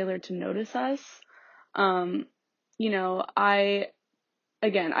Taylor to notice us. You know, I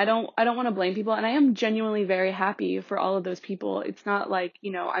don't want to blame people, and I am genuinely very happy for all of those people. It's not like,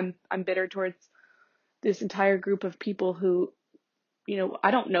 you know, I'm bitter towards this entire group of people who, you know, I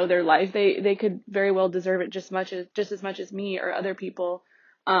don't know their life. They could very well deserve it just as much as me or other people.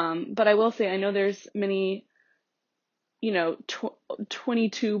 But I will say, I know there's many, you know,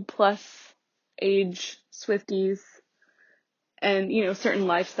 22 plus age Swifties and, you know, certain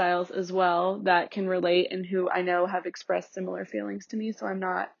lifestyles as well that can relate and who I know have expressed similar feelings to me. So I'm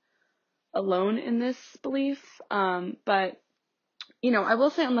not alone in this belief. But I will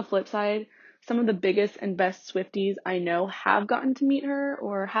say on the flip side, some of the biggest and best Swifties I know have gotten to meet her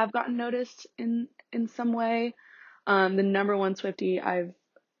or have gotten noticed in some way. The number one Swiftie I've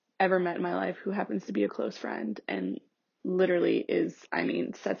ever met in my life, who happens to be a close friend and literally is,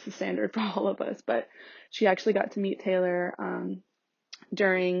 sets the standard for all of us, but she actually got to meet Taylor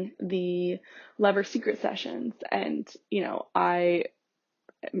during the Lover Secret sessions, and I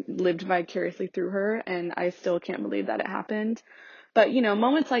lived vicariously through her, and I still can't believe that it happened. But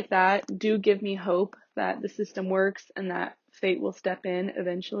moments like that do give me hope that the system works and that fate will step in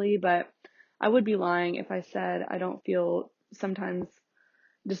eventually. But I would be lying if I said I don't feel sometimes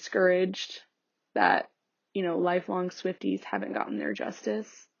discouraged that lifelong Swifties haven't gotten their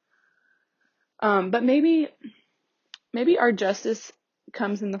justice. But maybe our justice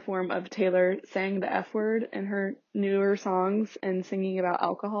comes in the form of Taylor saying the F word in her newer songs and singing about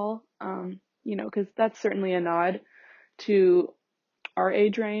alcohol. Because that's certainly a nod to our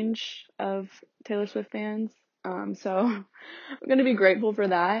age range of Taylor Swift fans. So I'm going to be grateful for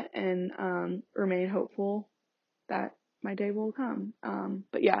that and remain hopeful that my day will come.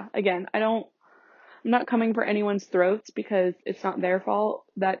 But yeah, again, I'm not coming for anyone's throats because it's not their fault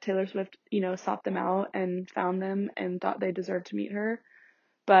that Taylor Swift, sought them out and found them and thought they deserved to meet her.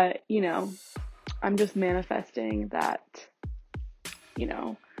 But, I'm just manifesting that,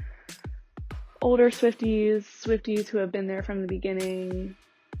 older Swifties who have been there from the beginning,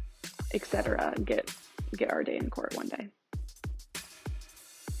 etc., get our day in court one day.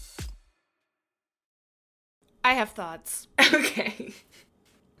 I have thoughts. Okay.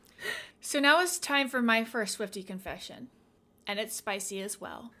 So now it's time for my first Swiftie confession, and it's spicy as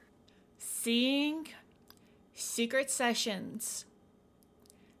well. Seeing secret sessions,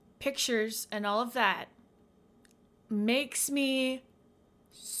 pictures, and all of that makes me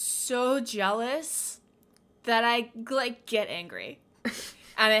so jealous that I get angry.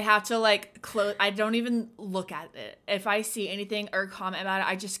 And I have to close. I don't even look at it. If I see anything or comment about it,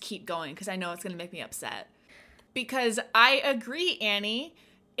 I just keep going because I know it's going to make me upset. Because I agree, Annie.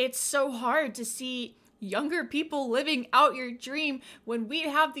 It's so hard to see younger people living out your dream when we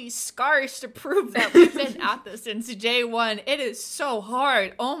have these scars to prove that we've been at this since day one. It is so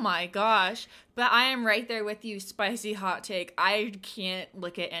hard. Oh my gosh. But I am right there with you, spicy hot take. I can't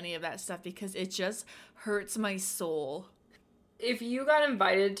look at any of that stuff because it just hurts my soul. If you got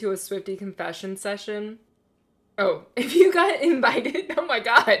invited to a Swiftie confession session... Oh, if you got invited... Oh my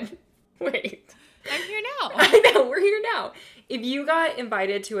god. Wait. I'm here now. I know, we're here now. If you got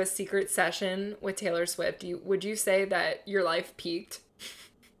invited to a secret session with Taylor Swift, would you say that your life peaked?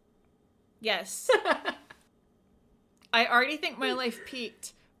 Yes. I already think my life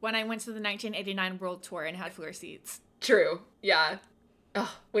peaked when I went to the 1989 World Tour and had floor seats. True. Yeah.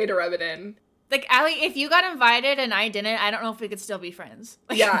 Oh, way to rub it in. Allie, if you got invited and I didn't, I don't know if we could still be friends.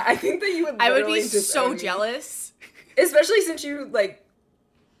 Yeah, I think that you would I would be just so jealous. Especially since you,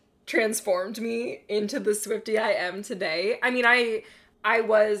 transformed me into the Swiftie I am today. I mean, I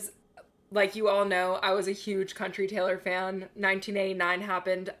was, like you all know, I was a huge country Taylor fan. 1989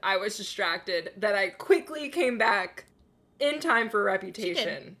 happened. I was distracted. Then I quickly came back in time for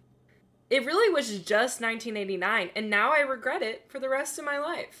Reputation. It really was just 1989, and now I regret it for the rest of my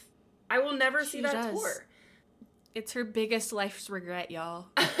life. I will never see that tour. It's her biggest life's regret, y'all.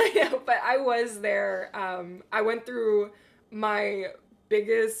 I know, but I was there. I went through my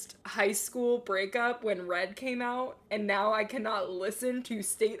biggest high school breakup when Red came out, and now I cannot listen to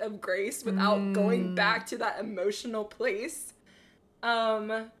State of Grace without going back to that emotional place.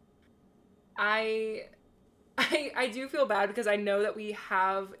 I do feel bad because I know that we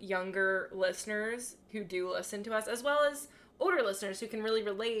have younger listeners who do listen to us, as well as older listeners who can really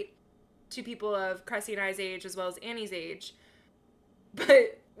relate to people of Cressy and I's age as well as Annie's age.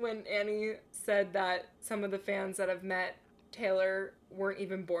 But when Annie said that some of the fans that have met Taylor weren't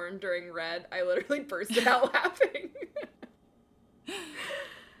even born during Red, I literally bursted out laughing.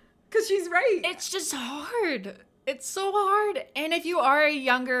 Because she's right. It's just hard. It's so hard. And if you are a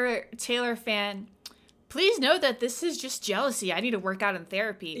younger Taylor fan, please know that this is just jealousy. I need to work out in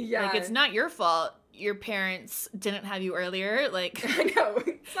therapy. Yeah. It's not your fault your parents didn't have you earlier. I know.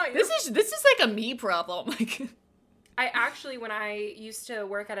 It's not this is a me problem. I actually, when I used to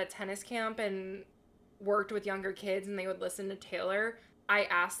work at a tennis camp and worked with younger kids and they would listen to Taylor, I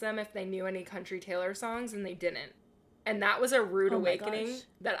asked them if they knew any country Taylor songs, and they didn't. And that was a rude awakening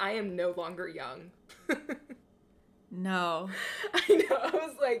that I am no longer young. No. I know. I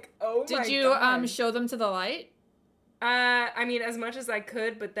was like, oh my god. Did you show them to the light? I mean, as much as I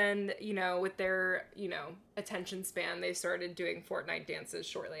could, but then, with their, attention span, they started doing Fortnite dances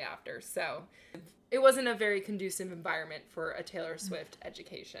shortly after. So it wasn't a very conducive environment for a Taylor Swift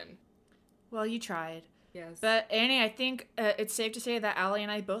education. Well, you tried. Yes. But Annie, I think it's safe to say that Allie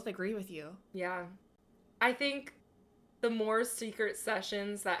and I both agree with you. Yeah. I think the more secret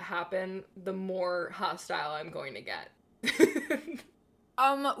sessions that happen, the more hostile I'm going to get.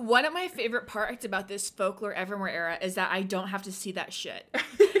 One of my favorite parts about this Folklore Evermore era is that I don't have to see that shit.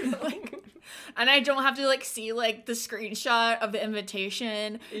 And I don't have to, like, see, like, the screenshot of the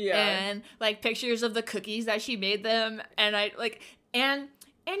invitation and, like, pictures of the cookies that she made them. And I, like, and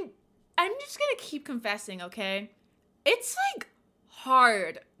I'm just gonna keep confessing, okay? It's, like,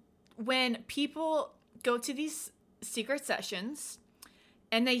 hard when people go to these secret sessions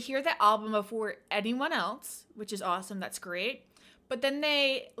and they hear the album before anyone else, which is awesome, that's great. But then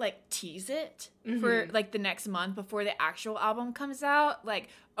they, like, tease it for, like, the next month before the actual album comes out. Like,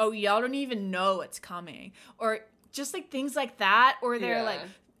 oh, y'all don't even know it's coming. Or just, like, things like that. Or they're, like,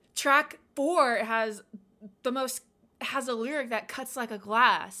 track 4 has a lyric that cuts like a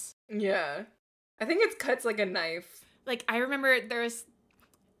glass. Yeah. I think it cuts like a knife. Like, I remember it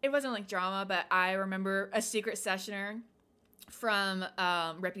wasn't, like, drama, but I remember a secret sessioner from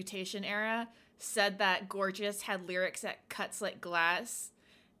Reputation era said that Gorgeous had lyrics that cuts like glass.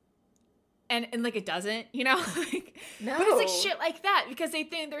 And like, it doesn't, you know? Like, no. But it's like shit like that because they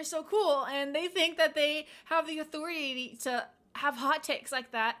think they're so cool and they think that they have the authority to have hot takes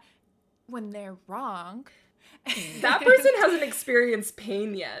like that when they're wrong. That person hasn't experienced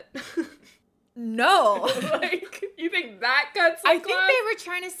pain yet. No. Like, you think that cuts I like think glass? they were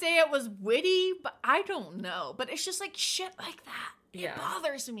trying to say it was witty, but I don't know. But it's just like shit like that. It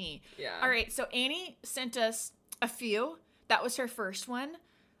bothers me. Yeah. All right, so Annie sent us a few. That was her first one.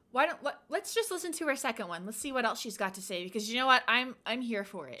 Let's just listen to her second one. Let's see what else she's got to say because you know what? I'm here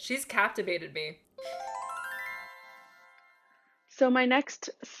for it. She's captivated me. So my next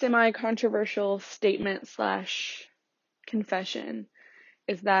semi-controversial statement / confession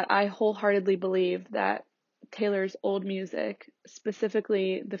is that I wholeheartedly believe that Taylor's old music,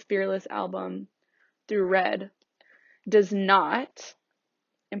 specifically the Fearless album through Red, does not,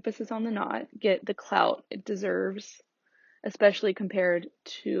 emphasis on the not, get the clout it deserves, especially compared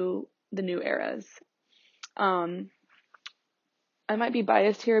to the new eras. I might be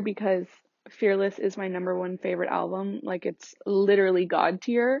biased here because Fearless is my number 1 favorite album. Like, it's literally God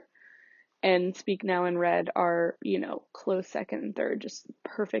tier. And Speak Now and Red are, you know, close second and third, just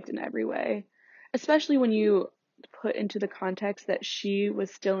perfect in every way. Especially when you put into the context that she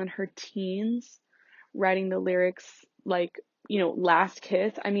was still in her teens writing the lyrics like, you know, Last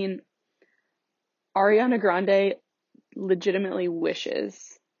Kiss. I mean, Ariana Grande legitimately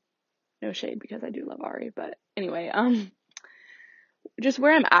wishes, no shade because I do love Ari, but anyway, just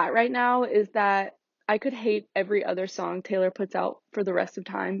where I'm at right now is that I could hate every other song Taylor puts out for the rest of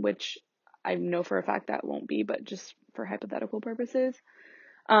time, which I know for a fact that won't be, but just for hypothetical purposes.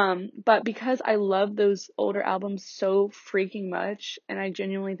 But because I love those older albums so freaking much, and I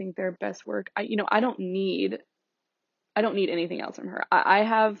genuinely think they're best work, I don't need anything else from her. I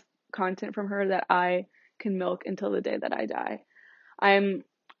have content from her that I can milk until the day that I die. I'm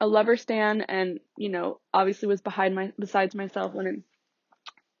a lover stan, and, you know, obviously was besides myself when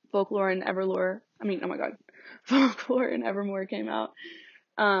Folklore and Evermore came out.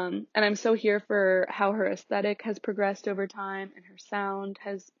 And I'm so here for how her aesthetic has progressed over time and her sound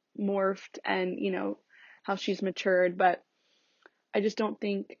has morphed and, you know, how she's matured. But I just don't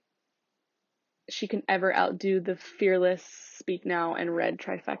think she can ever outdo the Fearless, Speak Now, and Red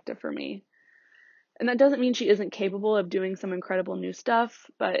trifecta for me. And that doesn't mean she isn't capable of doing some incredible new stuff,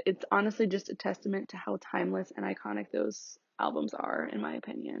 but it's honestly just a testament to how timeless and iconic those albums are, in my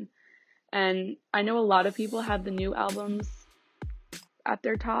opinion. And I know a lot of people have the new albums at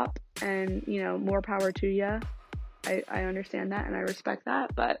their top, and, you know, more power to ya. I understand that and I respect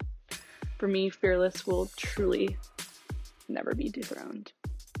that, but for me, Fearless will truly never be dethroned.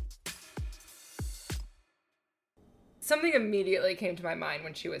 Something immediately came to my mind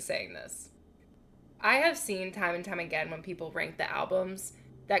when she was saying this. I have seen time and time again when people rank the albums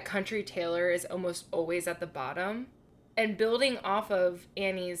that Country Taylor is almost always at the bottom. And building off of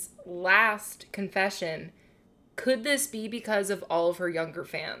Annie's last confession, could this be because of all of her younger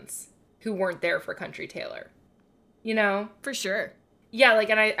fans who weren't there for Country Taylor? You know? For sure. Yeah, like,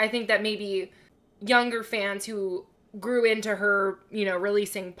 and I think that maybe younger fans who grew into her, you know,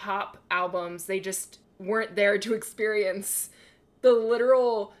 releasing pop albums, they just weren't there to experience the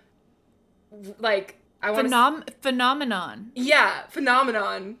literal, like, phenomenon. Yeah,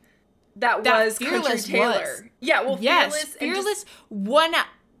 phenomenon that was Country Taylor. Yeah, well, yes, Fearless won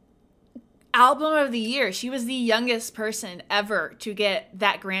album of the year. She was the youngest person ever to get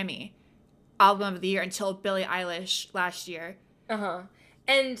that Grammy. album of the year until Billie Eilish last year.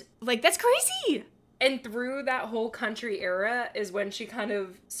 And like, that's crazy. And through that whole country era is when she kind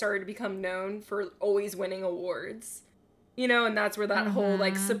of started to become known for always winning awards. You know, and that's where that whole,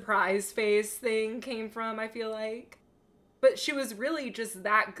 like, surprise face thing came from, I feel like. But she was really just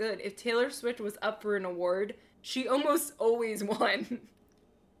that good. If Taylor Swift was up for an award, she almost always won.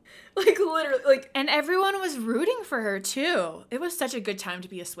 Like, literally, like... And everyone was rooting for her, too. It was such a good time to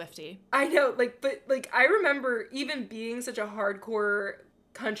be a Swiftie. I know, like, but, like, I remember even being such a hardcore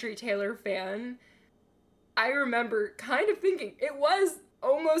country Taylor fan, I remember kind of thinking it was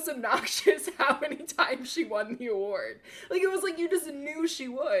almost obnoxious how many times she won the award. Like, it was like you just knew she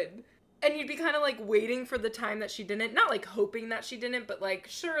would. And you'd be kind of, like, waiting for the time that she didn't. Not, like, hoping that she didn't, but, like,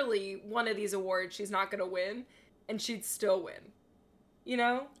 surely one of these awards she's not going to win, and she'd still win. You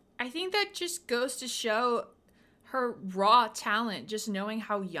know? I think that just goes to show her raw talent, just knowing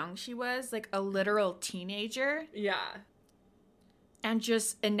how young she was, like a literal teenager. Yeah. And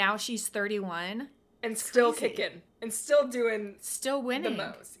now she's 31. And still kicking. And still winning.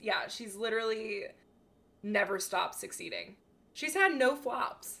 The most. Yeah, she's literally never stopped succeeding. She's had no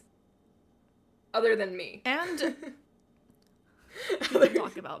flops. Other than me. And people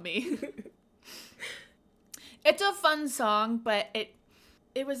talk about me. It's a fun song, but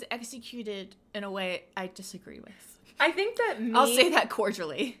it was executed in a way I disagree with. I think that Me... I'll say that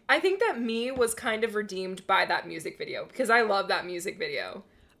cordially. I think that Me was kind of redeemed by that music video, because I love that music video.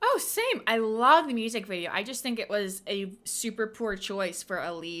 Oh, same. I love the music video. I just think it was a super poor choice for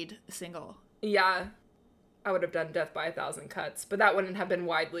a lead single. Yeah. I would have done Death by a Thousand Cuts, but that wouldn't have been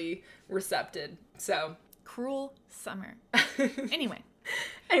widely recepted, so... Cruel Summer. Anyway.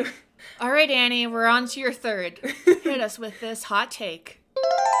 Anyway. All right, Annie, we're on to your third. Hit us with this hot take.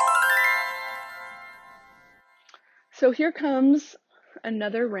 So here comes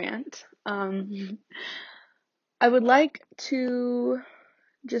another rant. I would like to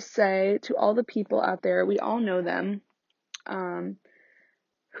just say to all the people out there, we all know them,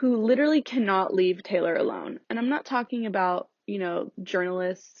 who literally cannot leave Taylor alone. And I'm not talking about,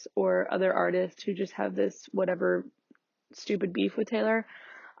 journalists or other artists who just have this whatever stupid beef with Taylor.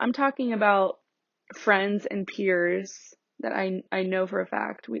 I'm talking about friends and peers that I know for a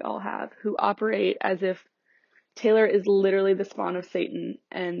fact we all have, who operate as if Taylor is literally the spawn of Satan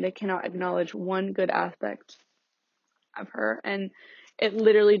and they cannot acknowledge one good aspect of her. And it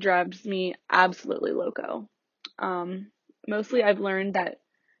literally drives me absolutely loco. Mostly I've learned that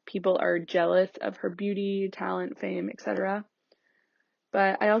people are jealous of her beauty, talent, fame, etc.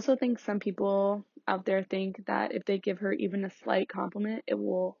 But I also think some people out there think that if they give her even a slight compliment, it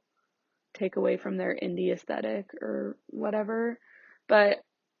will take away from their indie aesthetic or whatever. But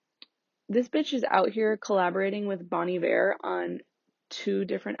this bitch is out here collaborating with Bon Iver on 2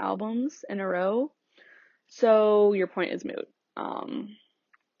 different albums in a row. So your point is moot.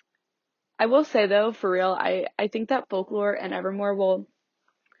 I will say though, for real, I think that Folklore and Evermore will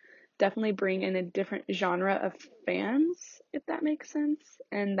definitely bring in a different genre of fans, if that makes sense.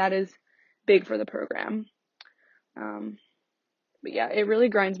 And that is big for the program. But yeah, it really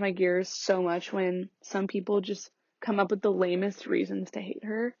grinds my gears so much when some people just come up with the lamest reasons to hate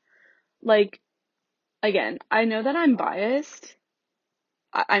her. Like, again, I know that I'm biased.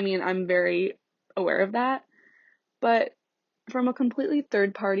 I mean, I'm very aware of that. But from a completely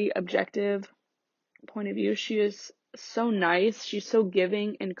third-party, objective point of view, she is so nice. She's so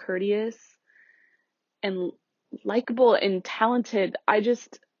giving and courteous and likable and talented.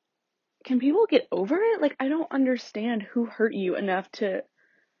 Can people get over it? Like, I don't understand who hurt you enough to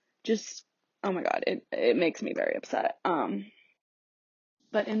just, oh my God, it makes me very upset.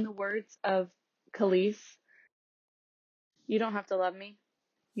 But in the words of Khalees, you don't have to love me.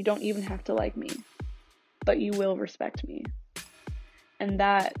 You don't even have to like me, but you will respect me. And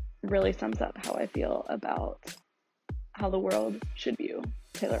that really sums up how I feel about how the world should view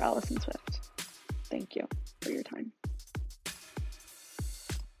Taylor Allison Swift. Thank you for your time.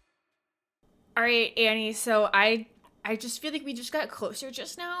 All right, Annie, so I just feel like we just got closer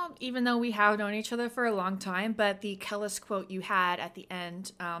just now, even though we have known each other for a long time. But the Kellis quote you had at the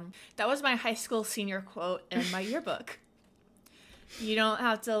end, that was my high school senior quote in my yearbook. You don't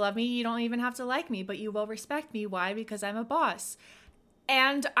have to love me. You don't even have to like me, but you will respect me. Why? Because I'm a boss.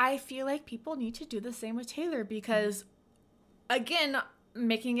 And I feel like people need to do the same with Taylor because, again,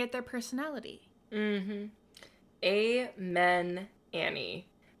 making it their personality. Mm-hmm. Amen, Annie.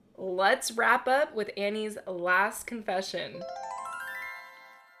 Let's wrap up with Annie's last confession.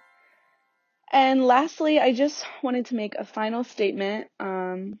 And lastly, I just wanted to make a final statement.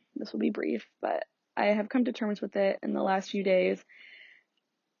 This will be brief, but I have come to terms with it in the last few days.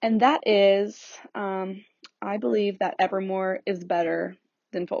 And that is, I believe that Evermore is better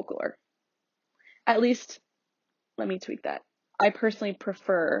than Folklore. At least, let me tweak that. I personally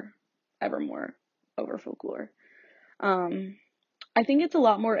prefer Evermore over Folklore. I think it's a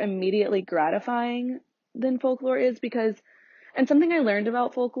lot more immediately gratifying than Folklore is because, and something I learned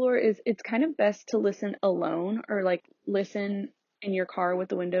about Folklore is it's kind of best to listen alone or like listen in your car with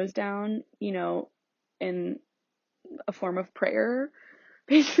the windows down, you know, in a form of prayer,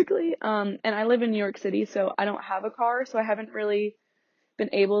 basically. And I live in New York City, so I don't have a car, so I haven't really been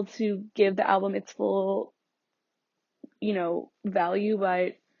able to give the album its full, you know, value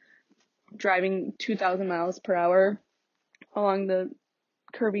by driving 2,000 miles per hour along the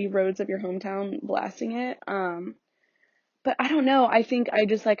curvy roads of your hometown blasting it. But I don't know. I think I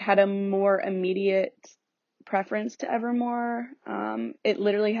just like had a more immediate preference to Evermore. It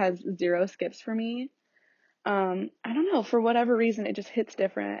literally has 0 skips for me. I don't know, for whatever reason, it just hits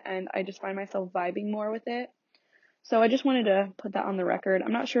different and I just find myself vibing more with it. So I just wanted to put that on the record.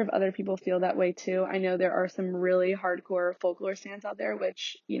 I'm not sure if other people feel that way too. I know there are some really hardcore Folklore fans out there,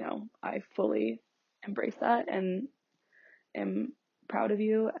 which, you know, I fully embrace that and am proud of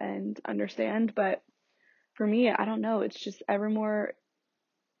you and understand. But for me, I don't know. It's just Evermore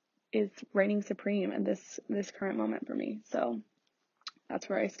is reigning supreme in this current moment for me. So that's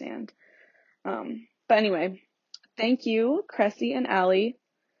where I stand. But anyway, thank you, Cressy and Allie,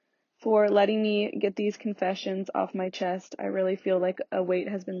 for letting me get these confessions off my chest. I really feel like a weight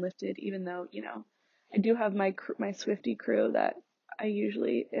has been lifted, even though, you know, I do have my Swiftie crew that I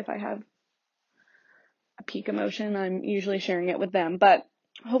usually, if I have a peak emotion, I'm usually sharing it with them. But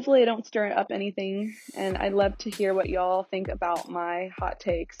hopefully I don't stir up anything, and I'd love to hear what y'all think about my hot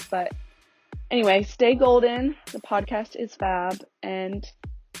takes. But anyway, stay golden. The podcast is fab, and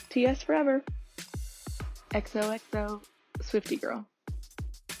TS forever. XOXO, Swiftie girl.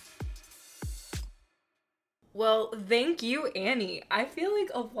 Well, thank you, Annie. I feel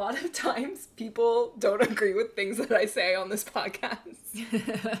like a lot of times people don't agree with things that I say on this podcast.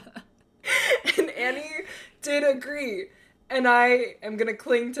 And Annie did agree. And I am going to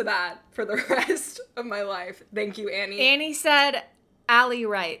cling to that for the rest of my life. Thank you, Annie. Annie said, Allie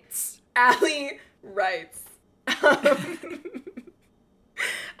writes. Allie writes.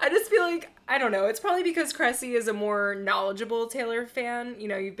 I just feel like, I don't know, it's probably because Cressy is a more knowledgeable Taylor fan. You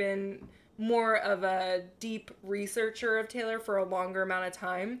know, you've been more of a deep researcher of Taylor for a longer amount of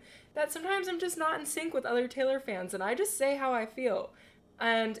time, that sometimes I'm just not in sync with other Taylor fans, and I just say how I feel.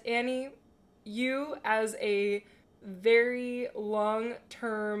 And Annie, you as a very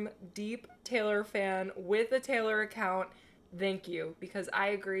long-term, deep Taylor fan with a Taylor account, thank you, because I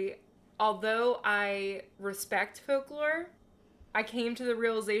agree. Although I respect Folklore, I came to the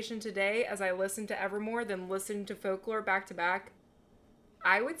realization today as I listened to Evermore, then listened to Folklore back to back,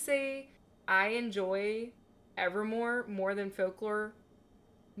 I would say I enjoy Evermore more than Folklore,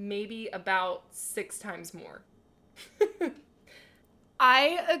 maybe about 6 times more.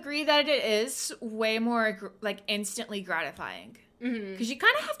 I agree that it is way more, like, instantly gratifying. Because you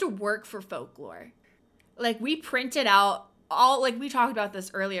kind of have to work for Folklore. Like, we printed out all, like, we talked about this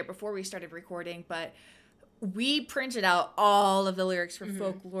earlier before we started recording, but we printed out all of the lyrics for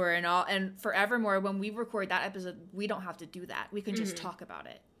Folklore and all, and for Evermore, when we record that episode, we don't have to do that. We can just talk about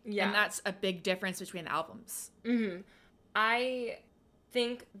it. Yeah. And that's a big difference between the albums. I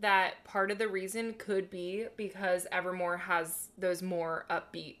think that part of the reason could be because Evermore has those more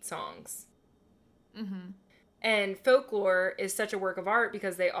upbeat songs. And Folklore is such a work of art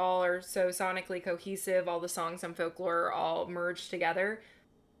because they all are so sonically cohesive. All the songs on Folklore are all merged together.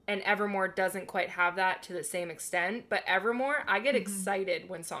 And Evermore doesn't quite have that to the same extent. But Evermore, I get excited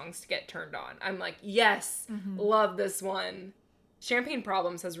when songs get turned on. I'm like, yes, love this one. Champagne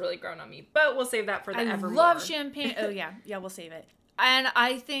Problems has really grown on me. But we'll save that for the Evermore. I love Champagne. Oh, yeah. Yeah, we'll save it. And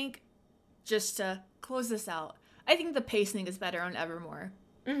I think, just to close this out, I think the pacing is better on Evermore.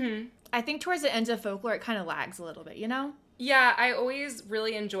 I think towards the end of Folklore, it kind of lags a little bit, you know? Yeah, I always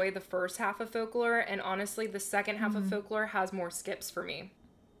really enjoy the first half of Folklore. And honestly, the second half of Folklore has more skips for me.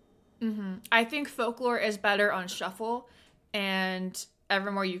 I think Folklore is better on shuffle, and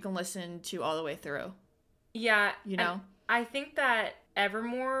Evermore you can listen to all the way through. Yeah. You know? I think that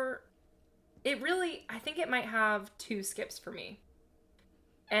Evermore, I think it might have 2 skips for me.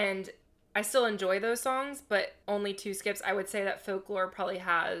 And I still enjoy those songs, but only 2 skips. I would say that Folklore probably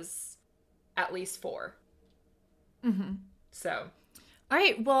has at least 4. So. All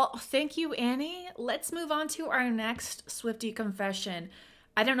right, well, thank you, Annie. Let's move on to our next Swiftie confession.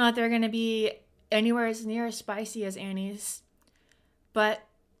 I don't know if they're going to be anywhere as near as spicy as Annie's, but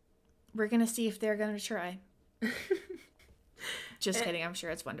we're going to see if they're going to try. Just kidding. I'm sure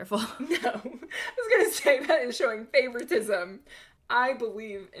it's wonderful. No, I was going to say that is showing favoritism. I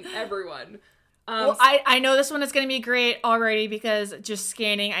believe in everyone. Well, I know this one is going to be great already because just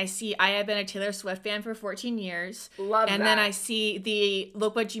scanning, I see I have been a Taylor Swift fan for 14 years. Love that. And then I see the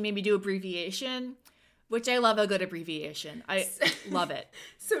Look What You Made Me Do abbreviation, which I love a good abbreviation. I love it.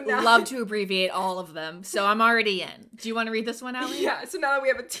 So now, love to abbreviate all of them. So I'm already in. Do you want to read this one, Allie? Yeah, so now that we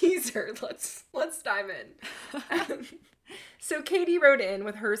have a teaser, let's dive in. So Katie wrote in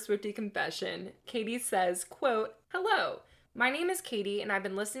with her Swiftie confession. Katie says, quote, "Hello. My name is Katie, and I've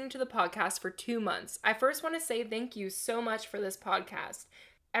been listening to the podcast for 2 months. I first want to say thank you so much for this podcast.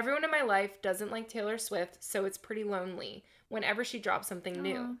 Everyone in my life doesn't like Taylor Swift, so it's pretty lonely whenever she drops something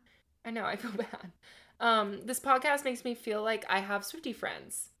new. I know, I feel bad. This podcast makes me feel like I have Swiftie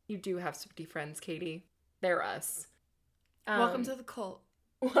friends. You do have Swiftie friends, Katie. They're us. Welcome to the cult.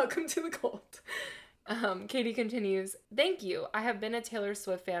 Welcome to the cult." Katie continues, "Thank you. I have been a Taylor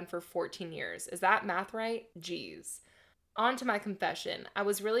Swift fan for 14 years. Is that math right? Jeez. On to my confession. I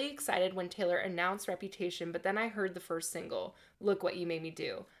was really excited when Taylor announced Reputation, but then I heard the first single, Look What You Made Me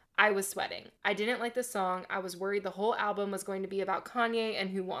Do. I was sweating. I didn't like the song. I was worried the whole album was going to be about Kanye, and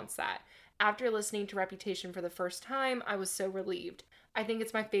who wants that? After listening to Reputation for the first time, I was so relieved. I think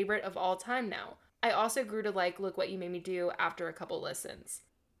it's my favorite of all time now. I also grew to like Look What You Made Me Do after a couple listens.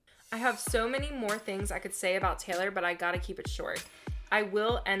 I have so many more things I could say about Taylor, but I gotta keep it short. I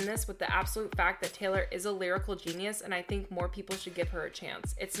will end this with the absolute fact that Taylor is a lyrical genius, and I think more people should give her a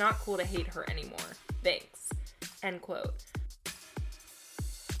chance. It's not cool to hate her anymore. Thanks." End quote.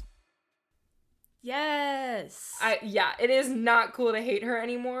 Yes. Yeah, it is not cool to hate her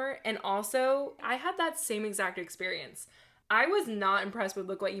anymore. And also, I had that same exact experience. I was not impressed with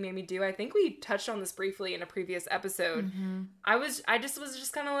Look What You Made Me Do. I think we touched on this briefly in a previous episode. Mm-hmm. I just was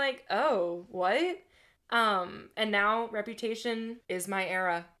kind of like, oh, what? And now Reputation is my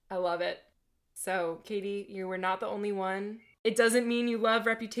era. I love it. So, Katie, you were not the only one. It doesn't mean you love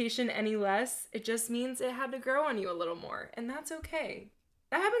Reputation any less. It just means it had to grow on you a little more. And that's okay.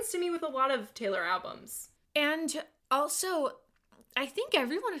 That happens to me with a lot of Taylor albums. And also, I think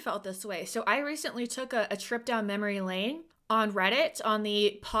everyone felt this way. So I recently took a trip down memory lane on Reddit, on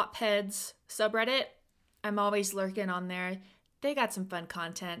the Popheads subreddit. I'm always lurking on there. They got some fun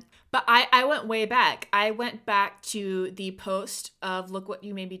content. But I went way back. I went back to the post of Look What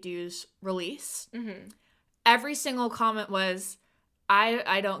You Made Me Do's release. Mm-hmm. Every single comment was,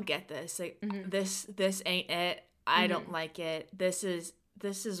 I don't get this. Like, mm-hmm. This ain't it. I don't like it. This is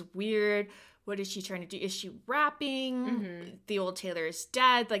weird. What is she trying to do? Is she rapping? Mm-hmm. The old Taylor is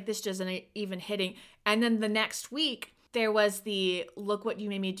dead. Like, this doesn't even hitting. And then the next week, there was the Look What You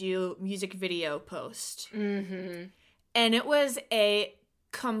Made Me Do music video post. Mm-hmm. And it was a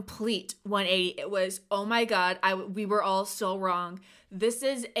complete 180. It was, oh my God, we were all so wrong. This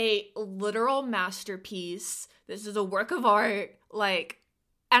is a literal masterpiece. This is a work of art. Like,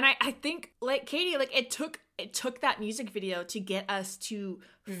 and I think, like Katie, like it took that music video to get us to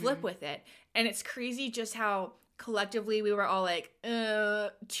flip with it. And it's crazy just how collectively we were all like,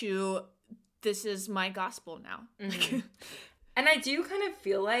 to this is my gospel now. Mm-hmm. And I do kind of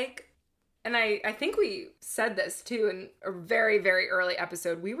feel like, and I think we said this too in a very, very early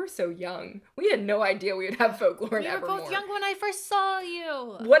episode. We were so young. We had no idea we would have Folklore and Evermore. We were both young when I first saw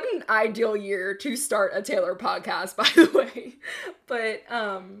you. What an ideal year to start a Taylor podcast, by the way. But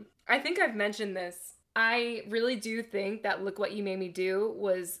I think I've mentioned this. I really do think that Look What You Made Me Do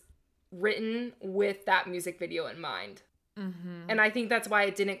was written with that music video in mind. Mm-hmm. And I think that's why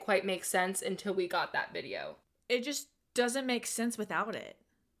it didn't quite make sense until we got that video. It just doesn't make sense without it.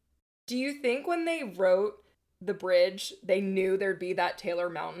 Do you think when they wrote the bridge, they knew there'd be that Taylor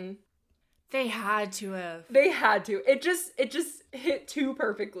Mountain? They had to have. They had to. It just hit too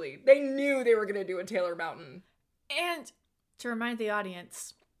perfectly. They knew they were going to do a Taylor Mountain. And to remind the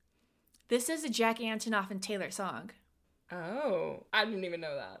audience, this is a Jack Antonoff and Taylor song. Oh, I didn't even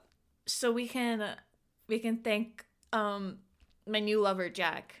know that. So we can thank my new lover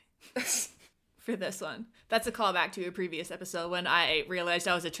Jack for this one. That's a callback to a previous episode when I realized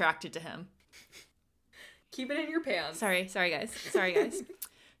I was attracted to him. Keep it in your pants. Sorry guys.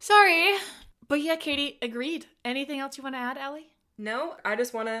 Sorry. But yeah, Katie, agreed. Anything else you want to add, Allie? No, I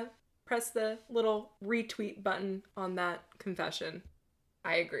just want to press the little retweet button on that confession.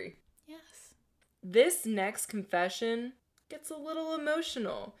 I agree. Yes. This next confession gets a little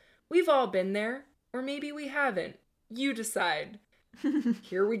emotional. We've all been there, or maybe we haven't. You decide.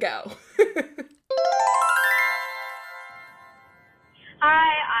 Here we go.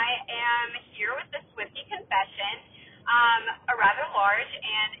 Hi, I am here with the Swiftie confession. A rather large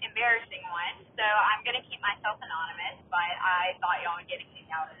and embarrassing one, so I'm going to keep myself anonymous, but I thought y'all would get a kick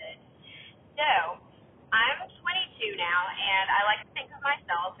out of it. So, I'm 22 now, and I like to think of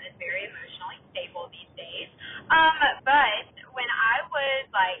myself as very emotionally stable these days. But when I was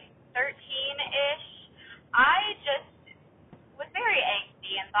like 13-ish, I just was very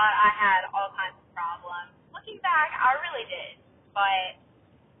angsty and thought I had all kinds of problems. Looking back, I really did. But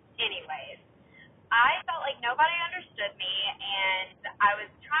anyways, I felt like nobody understood me, and I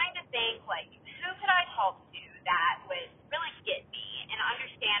was trying to think, like, who could I talk to that would really get me and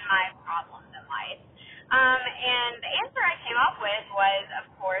understand my problems in life? And the answer I came up with was,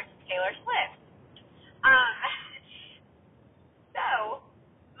 of course, Taylor Swift. Um, so,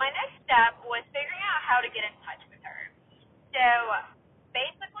 my next step was figuring out how to get in touch with her. So,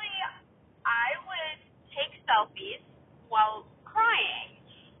 basically, I would take selfies while crying,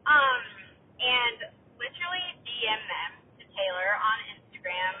 and literally DM them to Taylor on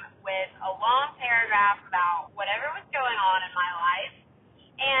Instagram with a long paragraph about whatever was going on in my life,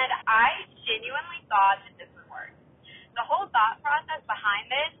 and I genuinely thought that this would work. The whole thought process behind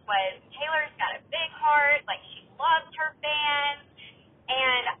this was Taylor's got a big heart, like she loves her fans,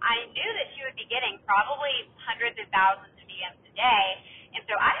 and I knew that she would be getting probably hundreds of thousands of DMs a day, and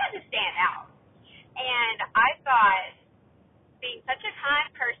so I had to stand out. And I thought, being such a kind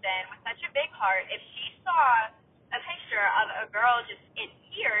person with such a big heart, if she saw a picture of a girl just in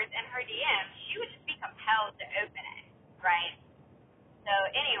tears in her DM, she would just be compelled to open it, right? So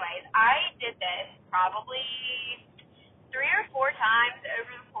anyways, I did this probably 3 or 4 times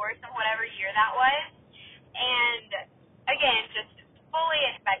over the course of whatever year that was, and again, just fully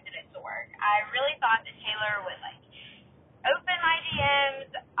expected it to work. I really thought that Taylor would, like, open my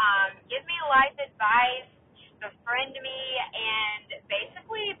DMs, give me life advice, befriend me, and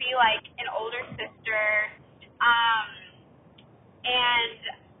basically be like an older sister, and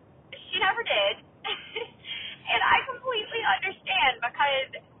she never did. And I completely understand,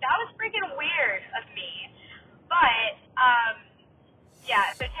 because that was freaking weird of me. But, yeah,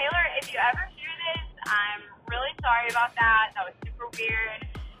 so Taylor, if you ever hear this, I'm really sorry about that. That was super weird.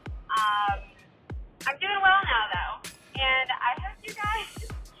 I'm doing well now, though, and I hope you guys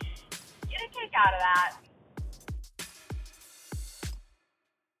get a kick out of that.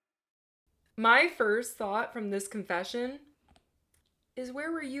 My first thought from this confession is,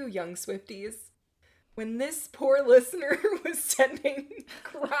 where were you, young Swifties, when this poor listener was sending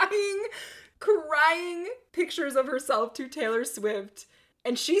crying pictures of herself to Taylor Swift,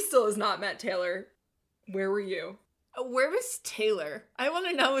 and she still has not met Taylor? Where were you? Where was Taylor? I want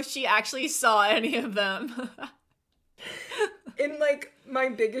to know if she actually saw any of them. In, like, my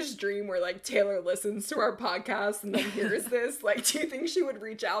biggest dream where, like, Taylor listens to our podcast and then hears this, like, do you think she would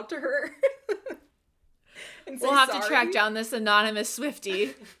reach out to her? And say we'll have sorry? to track down this anonymous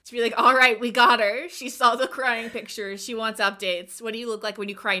Swiftie to be like, all right, we got her. She saw the crying pictures. She wants updates. What do you look like when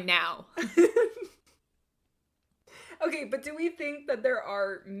you cry now? Okay, but do we think that there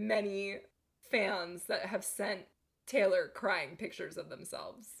are many fans that have sent Taylor crying pictures of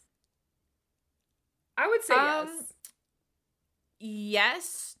themselves? I would say yes.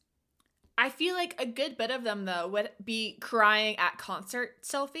 Yes. I feel like a good bit of them, though, would be crying at concert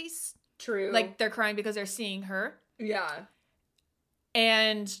selfies. True. Like, they're crying because they're seeing her. Yeah.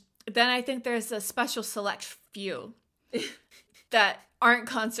 And then I think there's a special select few that aren't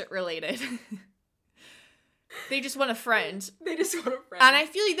concert related. They just want a friend. They just want a friend. And I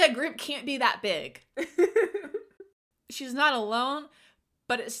feel like that group can't be that big. She's not alone,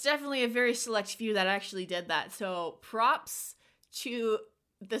 but it's definitely a very select few that actually did that. So props to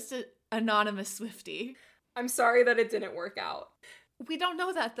this anonymous Swiftie. I'm sorry that it didn't work out. We don't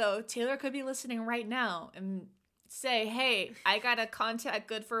know that, though. Taylor could be listening right now and say, hey, I got a contact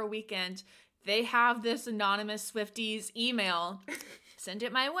good for a weekend. They have this anonymous Swiftie's email. Send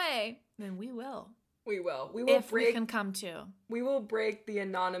it my way. Then we will. We will. We can come to. We will break the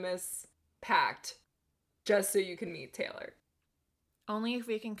anonymous pact just so you can meet Taylor. Only if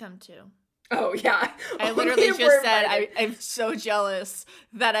we can come to. Oh, yeah. I literally just said I'm so jealous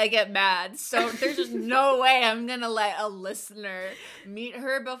that I get mad. So there's just no way I'm going to let a listener meet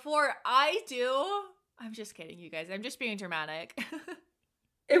her before I do. I'm just kidding, you guys. I'm just being dramatic.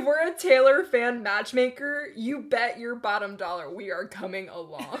 If we're a Taylor fan matchmaker, you bet your bottom dollar we are coming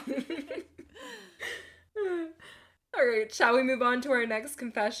along. All right, shall we move on to our next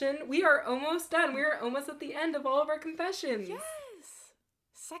confession? We are almost done. We are almost at the end of all of our confessions. Yes.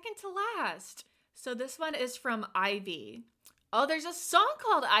 Second to last. So this one is from Ivy. Oh, there's a song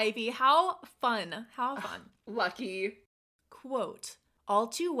called Ivy. How fun. How fun. Lucky. Quote, All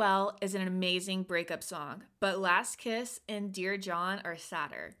Too Well is an amazing breakup song, but Last Kiss and Dear John are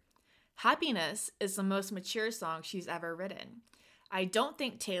sadder. Happiness is the most mature song she's ever written. I don't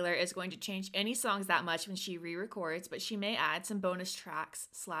think Taylor is going to change any songs that much when she re-records, but she may add some bonus tracks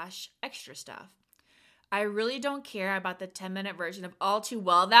 / extra stuff. I really don't care about the 10-minute version of All Too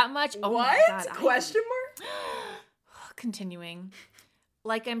Well that much. Oh what? My God, Question mark? Continuing.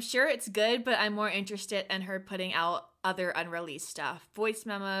 Like, I'm sure it's good, but I'm more interested in her putting out other unreleased stuff. Voice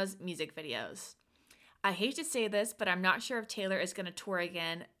memos, music videos. I hate to say this, but I'm not sure if Taylor is going to tour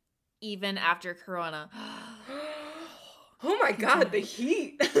again, even after Corona. Oh my God, the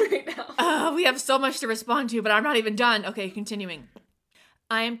heat right now. We have so much to respond to, but I'm not even done. Okay, continuing.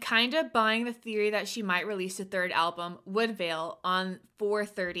 I am kind of buying the theory that she might release a third album, Woodvale, on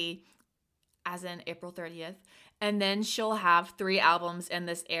 4/30, as in April 30th, and then she'll have 3 albums in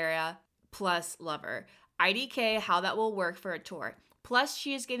this era, plus Lover. IDK how that will work for a tour. Plus,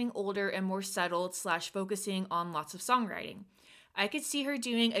 she is getting older and more settled / focusing on lots of songwriting. I could see her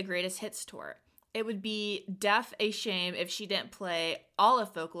doing a greatest hits tour. It would be a shame if she didn't play all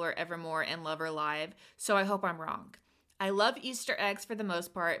of Folklore, Evermore, and Lover live, so I hope I'm wrong. I love Easter eggs for the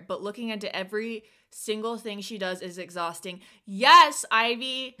most part, but looking into every single thing she does is exhausting. Yes,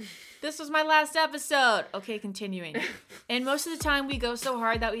 Ivy! This was my last episode! Okay, continuing. And most of the time we go so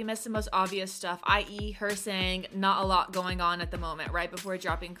hard that we miss the most obvious stuff, i.e. her saying not a lot going on at the moment, right before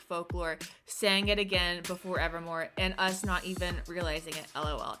dropping Folklore, saying it again before Evermore, and us not even realizing it,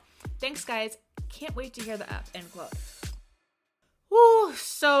 lol. Thanks, guys. Can't wait to hear the up, end quote. Woo,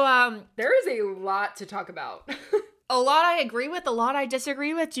 so, there is a lot to talk about. A lot I agree with, a lot I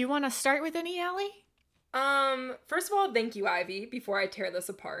disagree with. Do you want to start with any, Allie? First of all, thank you, Ivy, before I tear this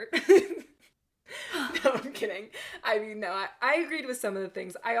apart. No, I'm kidding. Ivy, no, I agreed with some of the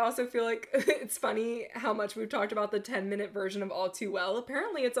things. I also feel like it's funny how much we've talked about the 10-minute version of All Too Well.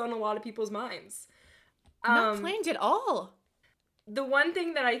 Apparently, it's on a lot of people's minds. Not planned at all. The one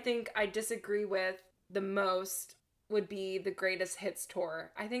thing that I think I disagree with the most would be the Greatest Hits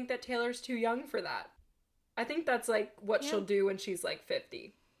tour. I think that Taylor's too young for that. I think that's like what she'll do when she's like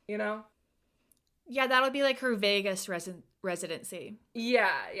 50, you know? Yeah, that'll be like her Vegas residency.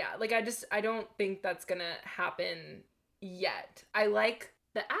 Yeah. Like, I don't think that's gonna happen yet. I like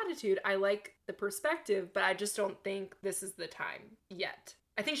the attitude, I like the perspective, but I just don't think this is the time yet.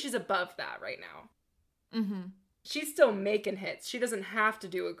 I think she's above that right now. Mm-hmm. She's still making hits. She doesn't have to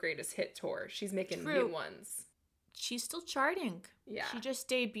do a Greatest Hit tour. She's making new ones. She's still charting. Yeah. She just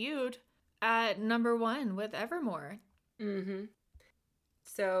debuted at #1 with Evermore. Mm-hmm.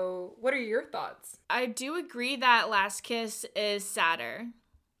 So, what are your thoughts? I do agree that Last Kiss is sadder.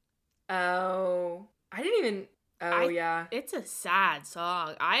 Oh, I didn't even... Oh, yeah. It's a sad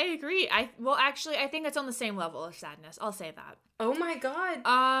song. I agree. Actually, I think it's on the same level of sadness. I'll say that. Oh my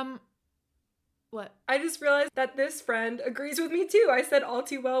God. What? I just realized that this friend agrees with me too. I said All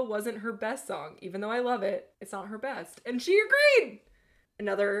Too Well wasn't her best song. Even though I love it, it's not her best. And she agreed!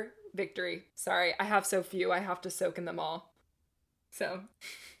 Another victory. Sorry, I have so few. I have to soak in them all. So.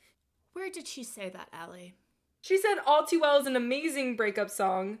 Where did she say that, Allie? She said All Too Well is an amazing breakup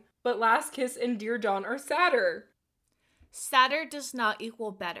song, but Last Kiss and Dear John are sadder. Sadder does not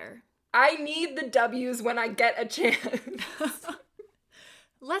equal better. I need the W's when I get a chance.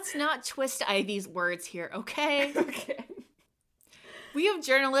 Let's not twist Ivy's words here, okay? Okay. We have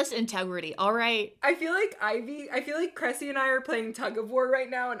journalist integrity, all right? I feel like Cressy and I are playing tug of war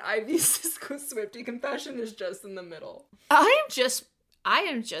right now, and Ivy's Swiftie confession is just in the middle. I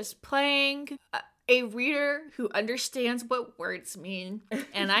am just playing a reader who understands what words mean,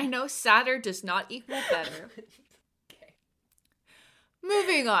 and I know sadder does not equal better. Okay.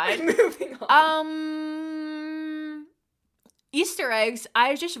 Moving on. Easter eggs,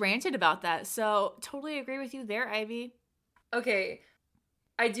 I just ranted about that, so totally agree with you there, Ivy. Okay,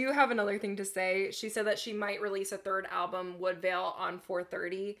 I do have another thing to say. She said that she might release a third album, Woodvale, on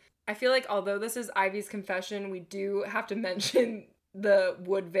 4/30. I feel like although this is Ivy's confession, we do have to mention the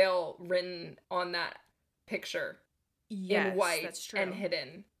Woodvale written on that picture. Yes, in white that's true. And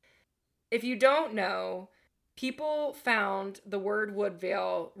hidden. If you don't know, people found the word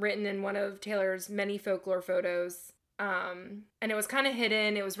Woodvale written in one of Taylor's many folklore photos. And it was kind of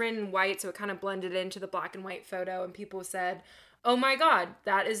hidden. It was written in white, so it kind of blended into the black and white photo. And people said, oh my God,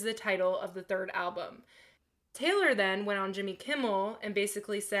 that is the title of the third album. Taylor then went on Jimmy Kimmel and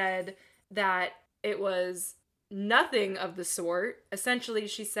basically said that it was nothing of the sort. Essentially,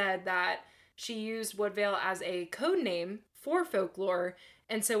 she said that she used Woodvale as a code name for folklore.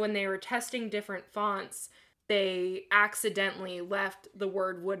 And so when they were testing different fonts, they accidentally left the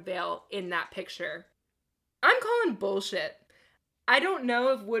word Woodvale in that picture. I'm calling bullshit. I don't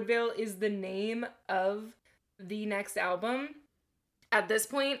know if Woodvale is the name of the next album. At this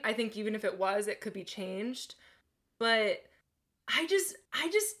point, I think even if it was, it could be changed. But I just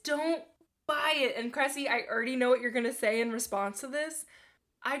don't buy it. And Cressy, I already know what you're going to say in response to this.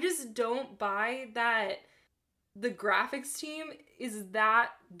 I just don't buy that the graphics team is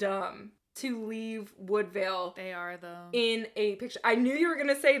that dumb to leave Woodvale. They are, though. In a picture. I knew you were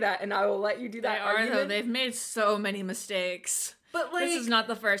going to say that, and I will let you do that argument. They are, though. They've made so many mistakes. But like, this is not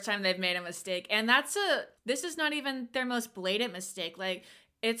the first time they've made a mistake. And this is not even their most blatant mistake. Like,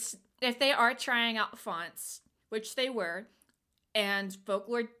 it's, if they are trying out fonts, which they were, and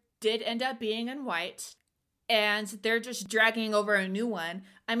Folklore did end up being in white, and they're just dragging over a new one.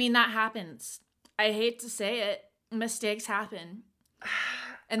 I mean, that happens. I hate to say it. Mistakes happen.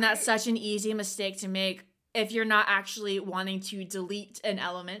 And that's such an easy mistake to make if you're not actually wanting to delete an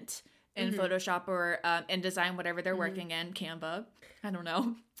element in Photoshop or InDesign, whatever they're working in, Canva. I don't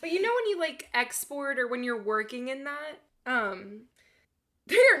know. But you know when you like export or when you're working in that,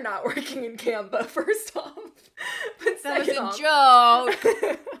 they are not working in Canva, first off. But that was a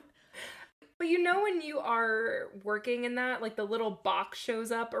joke. But you know when you are working in that, like the little box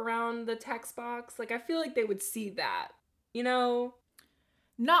shows up around the text box? Like I feel like they would see that, you know?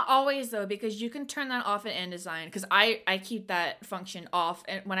 Not always, though, because you can turn that off in InDesign, because I keep that function off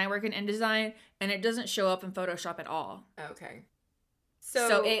when I work in InDesign, and it doesn't show up in Photoshop at all. Okay.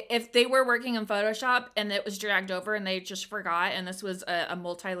 So if they were working in Photoshop and it was dragged over and they just forgot, and this was a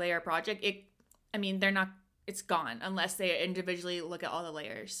multi-layer project, it's gone unless they individually look at all the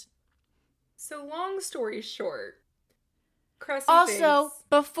layers. So long story short, Cressy also, thinks...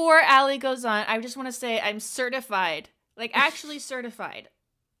 before Allie goes on, I just want to say I'm certified, like actually certified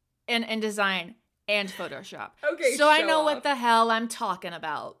in InDesign and Photoshop. Okay, so I know what the hell I'm talking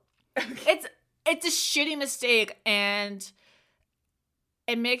about. Okay. It's a shitty mistake, and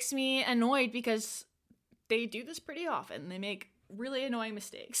it makes me annoyed because they do this pretty often. They make really annoying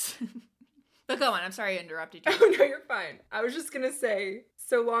mistakes. But go on, I'm sorry I interrupted you. Oh, no, you're fine. I was just gonna say,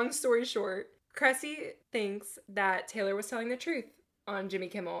 so long story short, Cressy thinks that Taylor was telling the truth on Jimmy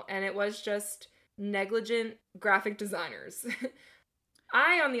Kimmel, and it was just negligent graphic designers.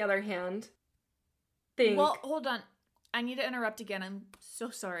 I, on the other hand, think... Well, hold on. I need to interrupt again. I'm so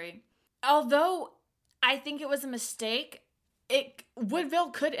sorry. Although I think it was a mistake,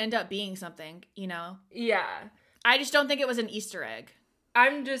 Woodville could end up being something, you know? Yeah. I just don't think it was an Easter egg.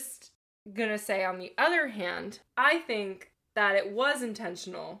 I'm just gonna say, on the other hand, I think that it was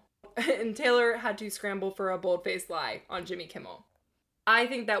intentional, and Taylor had to scramble for a bold-faced lie on Jimmy Kimmel. I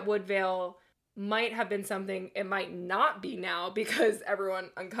think that Woodvale might have been something it might not be now because everyone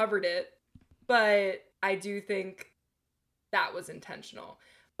uncovered it, but I do think that was intentional.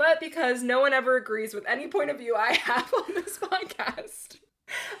 But because no one ever agrees with any point of view I have on this podcast,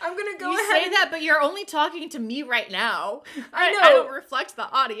 I'm gonna go ahead. You say that, but you're only talking to me right now. I know. I don't reflect the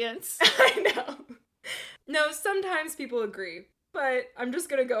audience. I know. No, sometimes people agree, but I'm just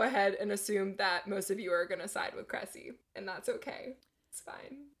gonna go ahead and assume that most of you are gonna side with Cressy, and that's okay. It's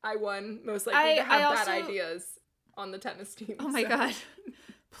fine. I won, most likely to have bad ideas on the tennis team. Oh my god.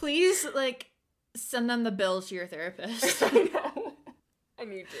 Please, send them the bill to your therapist. I know. I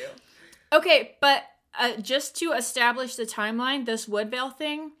need to. Okay, but just to establish the timeline, this Woodvale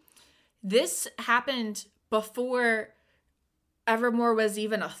thing, this happened before Evermore was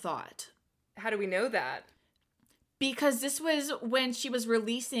even a thought. How do we know that? Because this was when she was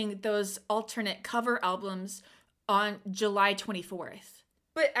releasing those alternate cover albums on July 24th.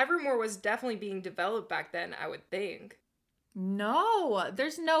 But Evermore was definitely being developed back then, I would think. No,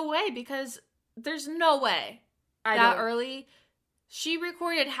 there's no way, because there's no way that early. She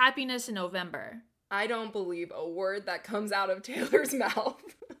recorded Happiness in November. I don't believe a word that comes out of Taylor's mouth.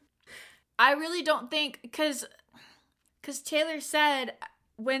 I really don't think, because Taylor said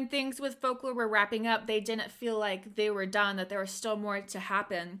when things with Folklore were wrapping up, they didn't feel like they were done, that there was still more to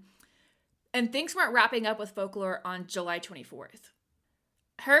happen. And things weren't wrapping up with Folklore on July 24th.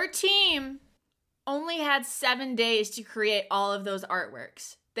 Her team only had 7 days to create all of those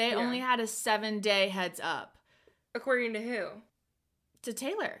artworks. They only had a 7-day heads up. According to who? To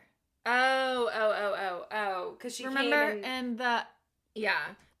Taylor. Oh. Because she remember came in the...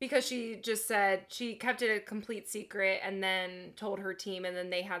 Yeah, because she just said she kept it a complete secret and then told her team, and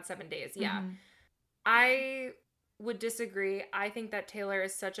then they had 7 days. Yeah. Mm-hmm. I would disagree. I think that Taylor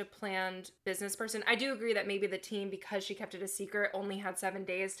is such a planned business person. I do agree that maybe the team, because she kept it a secret, only had 7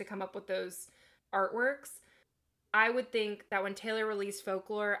 days to come up with those artworks. I would think that when Taylor released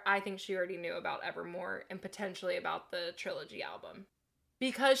Folklore, I think she already knew about Evermore and potentially about the trilogy album.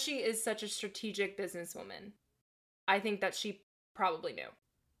 Because she is such a strategic businesswoman, I think that she probably knew.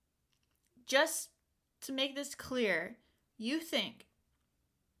 Just to make this clear, you think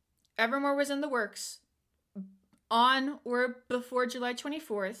Evermore was in the works on or before July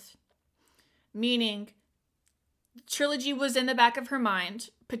 24th, meaning the trilogy was in the back of her mind,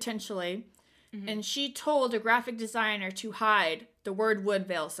 potentially, and she told a graphic designer to hide the word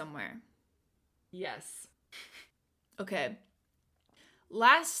Woodvale somewhere. Yes. Okay.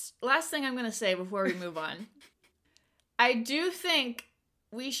 Last thing I'm going to say before we move on. I do think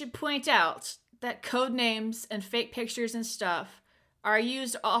we should point out that code names and fake pictures and stuff are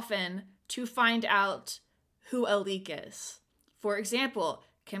used often to find out who a leak is. For example,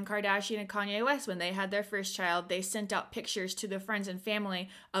 Kim Kardashian and Kanye West, when they had their first child, they sent out pictures to their friends and family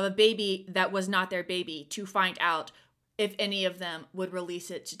of a baby that was not their baby to find out if any of them would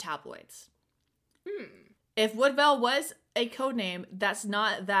release it to tabloids. If Woodvale was a code name, that's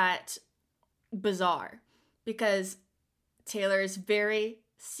not that bizarre, because Taylor is very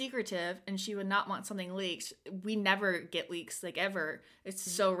secretive and she would not want something leaked. We never get leaks, like, ever. It's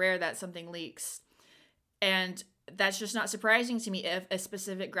so rare that something leaks. And that's just not surprising to me if a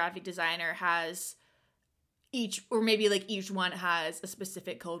specific graphic designer has each one has a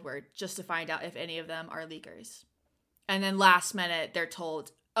specific code word just to find out if any of them are leakers. And then last minute they're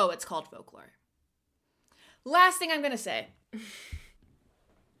told, oh, it's called Folklore. Last thing I'm going to say.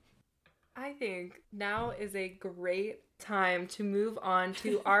 I think now is a great time to move on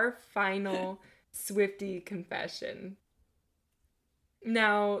to our final Swiftie confession.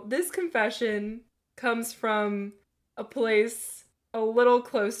 Now, this confession comes from a place a little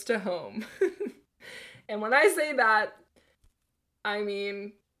close to home. And when I say that, I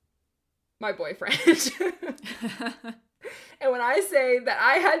mean my boyfriend. And when I say that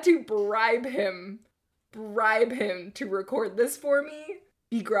I had to bribe him to record this for me,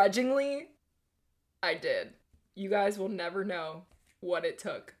 begrudgingly, I did. You guys will never know what it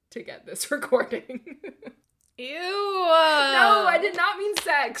took to get this recording. Ew. No, I did not mean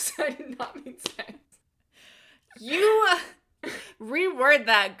sex. I did not mean sex. You reword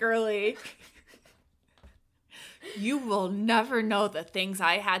that, girly. You will never know the things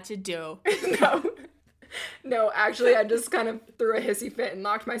I had to do. No, actually, I just kind of threw a hissy fit and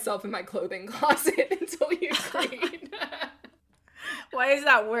locked myself in my clothing closet until you agreed. Why is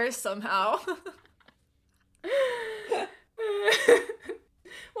that worse somehow?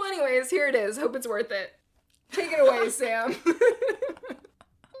 Well, anyways, here it is. Hope it's worth it. Take it away, Sam.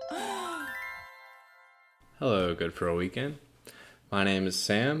 Hello, good for a weekend. My name is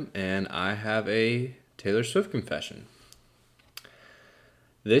Sam, and I have a Taylor Swift confession.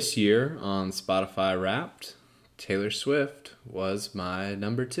 This year on Spotify Wrapped, Taylor Swift was my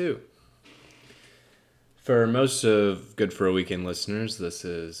number 2. For most of Good for a Weekend listeners, this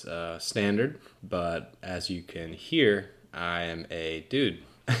is standard, but as you can hear, I am a dude.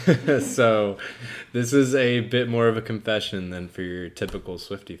 So this is a bit more of a confession than for your typical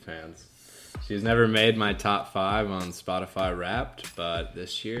Swiftie fans. She's never made my top 5 on Spotify Wrapped, but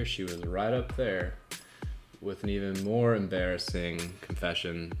this year she was right up there with an even more embarrassing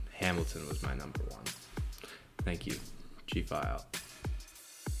confession. Hamilton was my number 1. Thank you. G-File.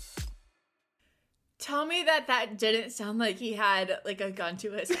 Tell me that didn't sound like he had like a gun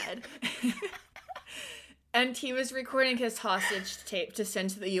to his head. And he was recording his hostage tape to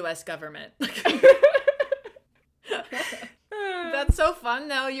send to the US government. That's so fun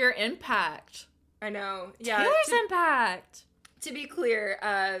though, your impact. I know. Yeah. Taylor's impact. To be clear,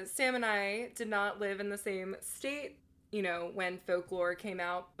 Sam and I did not live in the same state, when Folklore came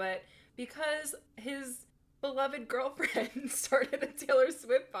out, but because his beloved girlfriend started a Taylor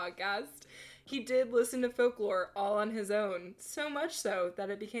Swift podcast, he did listen to Folklore all on his own, so much so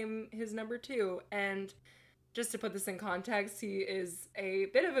that it became his number 2. And just to put this in context, he is a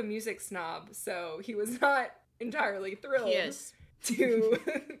bit of a music snob, so he was not entirely thrilled. He is.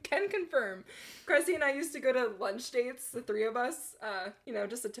 Can confirm. Cressy and I used to go to lunch dates, the 3 of us,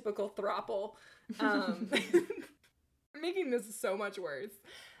 just a typical throuple. Making this so much worse.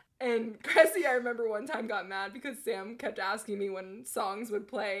 And Cressy, I remember one time got mad because Sam kept asking me when songs would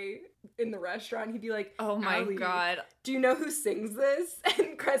play in the restaurant. He'd be like, oh my God. Do you know who sings this?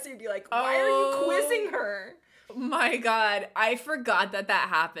 And Cressy would be like, why are you quizzing her? My God, I forgot that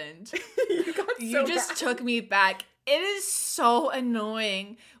happened. You just took me back. It is so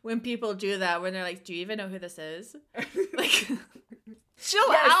annoying when people do that, when they're like, do you even know who this is? Like,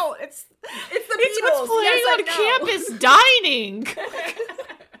 chill out. It's the Beatles. What's playing on campus dining.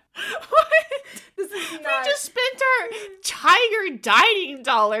 What? This is not... We just spent our Tiger dining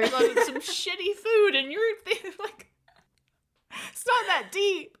dollars on some shitty food, and you're like, it's not that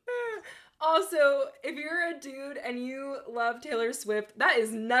deep. Also, if you're a dude and you love Taylor Swift, that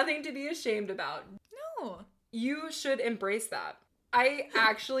is nothing to be ashamed about. No. You should embrace that. I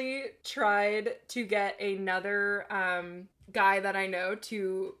actually tried to get another guy that I know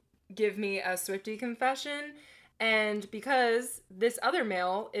to give me a Swiftie confession, and because this other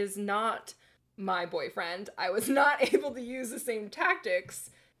male is not my boyfriend, I was not able to use the same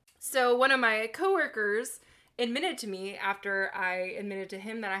tactics. So one of my coworkers admitted to me, after I admitted to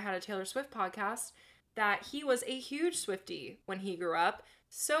him that I had a Taylor Swift podcast, that he was a huge Swiftie when he grew up,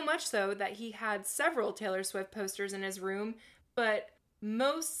 so much so that he had several Taylor Swift posters in his room, but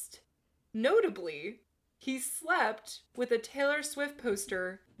most notably, he slept with a Taylor Swift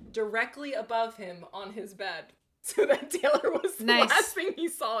poster directly above him on his bed, so that Taylor was the last thing he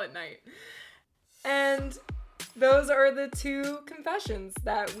saw at night. And those are the two confessions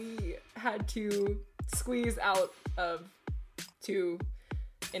that we had to squeeze out of two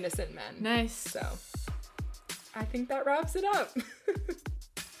innocent men. Nice. So, I think that wraps it up.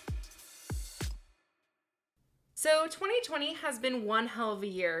 So 2020 has been one hell of a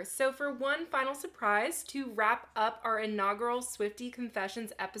year. So for one final surprise to wrap up our inaugural Swiftie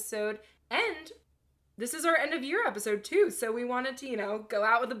Confessions episode, and this is our end of year episode too, so we wanted to, go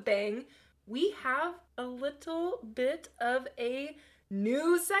out with a bang. We have a little bit of a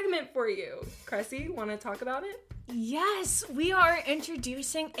new segment for you. Cressy, want to talk about it? Yes, we are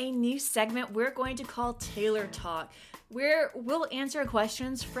introducing a new segment we're going to call Taylor Talk, where we'll answer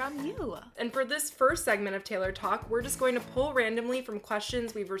questions from you. And for this first segment of Taylor Talk, we're just going to pull randomly from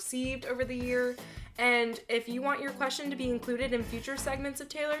questions we've received over the year. And if you want your question to be included in future segments of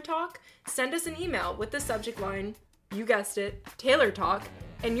Taylor Talk, send us an email with the subject line, you guessed it, Taylor Talk,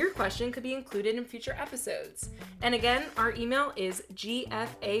 and your question could be included in future episodes. And again, our email is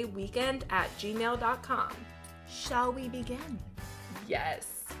gfaweekend@gmail.com. Shall we begin?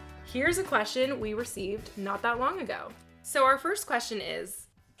 Yes. Here's a question we received not that long ago. So our first question is,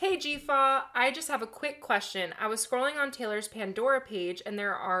 hey GFA, I just have a quick question. I was scrolling on Taylor's Pandora page and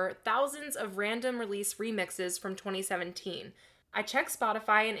there are thousands of random release remixes from 2017. I checked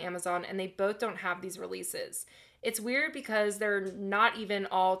Spotify and Amazon and they both don't have these releases. It's weird because they're not even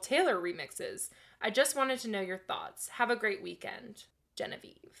all Taylor remixes. I just wanted to know your thoughts. Have a great weekend.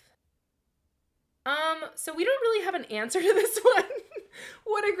 Genevieve. So we don't really have an answer to this one.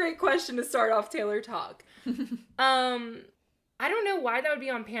 What a great question to start off Taylor Talk. I don't know why that would be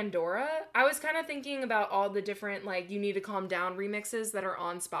on Pandora. I was kind of thinking about all the different, You Need to Calm Down remixes that are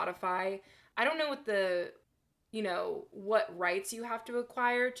on Spotify. I don't know what what rights you have to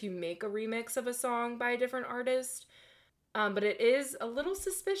acquire to make a remix of a song by a different artist. But it is a little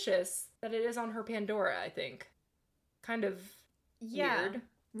suspicious that it is on her Pandora, I think. Kind of weird.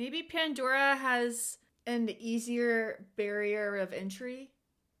 Maybe Pandora has an easier barrier of entry.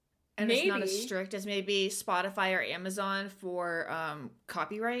 And it's not as strict as maybe Spotify or Amazon for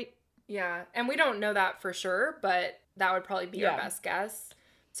copyright. Yeah, and we don't know that for sure, but that would probably be our best guess.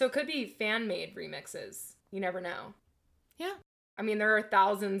 So it could be fan-made remixes. You never know. Yeah. I mean, there are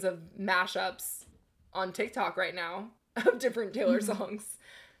thousands of mashups on TikTok right now of different Taylor songs.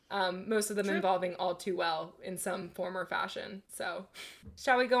 Most of them involving All Too Well in some form or fashion. So,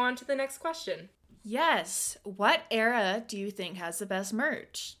 shall we go on to the next question? Yes. What era do you think has the best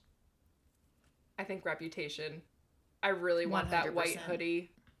merch? I think Reputation. I really want 100%. that white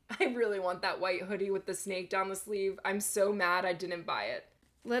hoodie. I really want that white hoodie with the snake down the sleeve. I'm so mad I didn't buy it.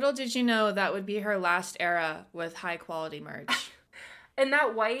 Little did you know that would be her last era with high quality merch. And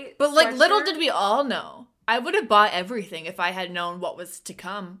that white But little did we all know. I would have bought everything if I had known what was to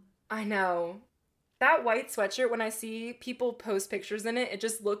come. I know. That white sweatshirt, when I see people post pictures in it, it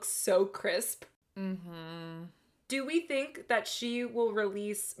just looks so crisp. Mm-hmm. Do we think that she will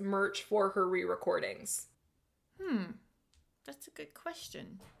release merch for her re-recordings? That's a good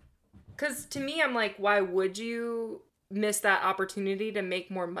question. Because to me, I'm like, why would you miss that opportunity to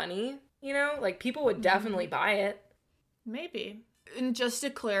make more money? People would definitely buy it. Maybe. And just to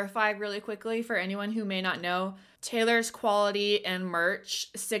clarify really quickly for anyone who may not know, Taylor's quality and merch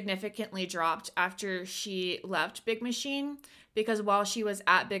significantly dropped after she left Big Machine, because while she was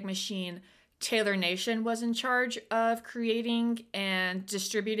at Big Machine, Taylor Nation was in charge of creating and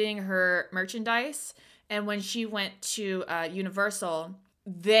distributing her merchandise. And when she went to Universal,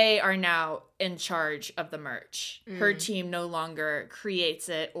 they are now in charge of the merch. Her team no longer creates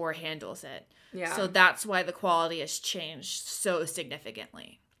it or handles it. Yeah. So that's why the quality has changed so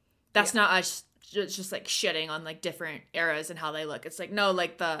significantly. That's not us just shitting on different eras and how they look. It's no,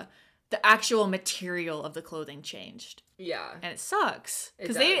 the actual material of the clothing changed. Yeah. And it sucks.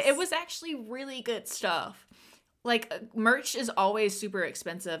 Because it was actually really good stuff. like merch is always super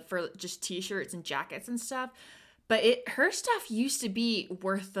expensive for just t-shirts and jackets and stuff, but her stuff used to be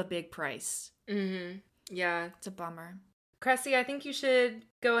worth the big price. Mm-hmm. Yeah. It's a bummer. Cressy, I think you should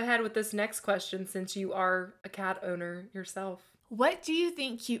go ahead with this next question since you are a cat owner yourself. What do you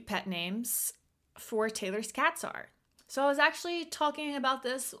think cute pet names for Taylor's cats are? So I was actually talking about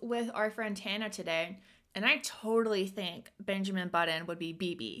this with our friend Tana today, and I totally think Benjamin Button would be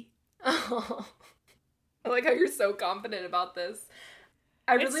BB. Oh, I like how you're so confident about this.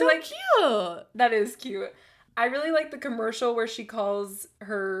 I really it's so like cute. That is cute. I really like the commercial where she calls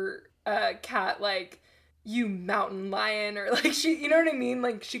her cat like you mountain lion, or like she, you know what I mean?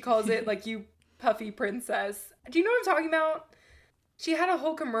 Like she calls it like you puffy princess. Do you know what I'm talking about? She had a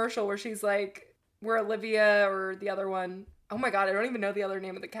whole commercial where she's like, we're Olivia or the other one. Oh my God, I don't even know the other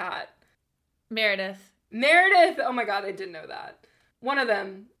name of the cat. Meredith. Oh my God, I didn't know that. One of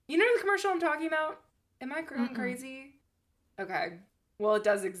them. You know the commercial I'm talking about? Am I going crazy? Okay. Well, it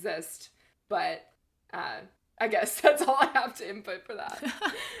does exist, but I guess that's all I have to input for that.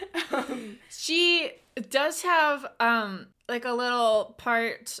 She does have like a little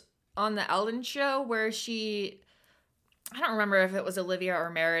part on the Ellen show where I don't remember if it was Olivia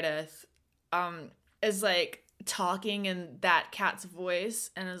or Meredith, is like talking in that cat's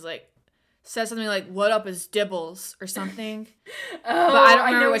voice and is like says something like "What up is Dibbles" or something. But I don't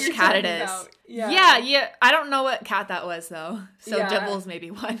remember which cat it is. Yeah. I don't know what cat that was though. So yeah. Dibbles maybe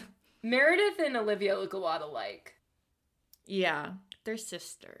one. Meredith and Olivia look a lot alike. Yeah, they're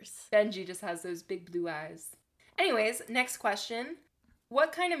sisters. Benji just has those big blue eyes. Anyways, next question.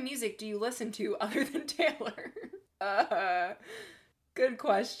 What kind of music do you listen to other than Taylor? Good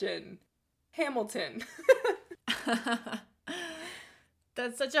question. Hamilton.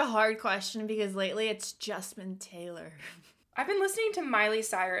 That's such a hard question because lately it's just been Taylor. I've been listening to Miley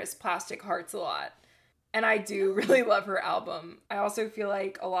Cyrus' Plastic Hearts a lot, and I do really love her album. I also feel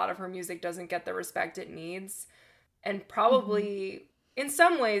like a lot of her music doesn't get the respect it needs, and probably in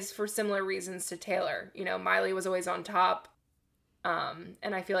some ways for similar reasons to Taylor. You know, Miley was always on top,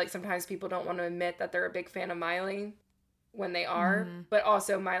 and I feel like sometimes people don't want to admit that they're a big fan of Miley when they are, but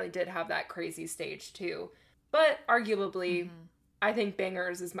also Miley did have that crazy stage too. But arguably, I think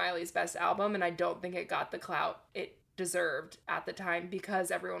Bangers is Miley's best album, and I don't think it got the clout it deserved at the time because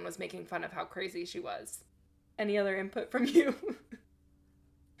everyone was making fun of how crazy she was. Any other input from you?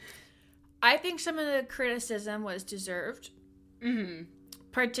 I think some of the criticism was deserved.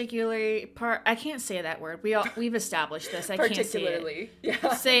 Particularly, I can't say that word. We've established this. I can't say it.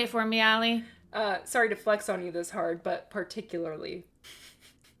 Yeah. Say it for me, Allie. Sorry to flex on you this hard, but particularly.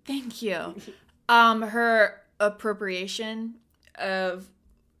 Thank you. Her appropriation of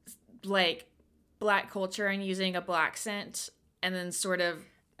like black culture and using a black scent and then sort of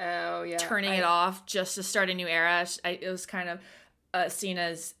turning it off just to start a new era. It was kind of seen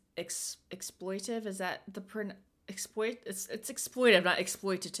as exploitive. Is that the exploit? It's exploitive, not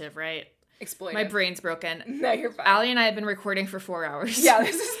exploitative, right? Exploitive. My brain's broken. No, you're fine. Allie and I have been recording for 4 hours. Yeah,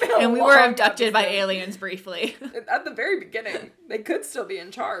 this has been and we were abducted by aliens briefly. At the very beginning. They could still be in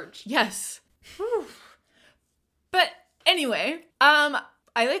charge. Yes. Whew. But anyway, I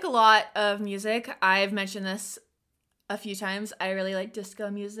like a lot of music. I've mentioned this a few times. I really like disco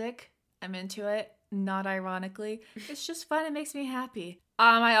music. I'm into it. Not ironically. It's just fun. It makes me happy.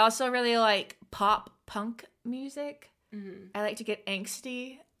 I also really like pop punk music. I like to get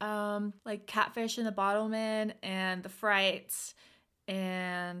angsty. Like Catfish and the Bottlemen and the Frights.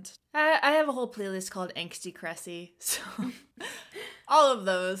 And I have a whole playlist called Angsty Cressy. So all of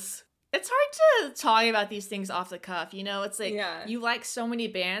those. It's hard to talk about these things off the cuff, you know? It's like, you like so many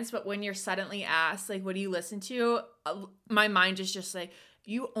bands, but when you're suddenly asked, like, what do you listen to? My mind is just like,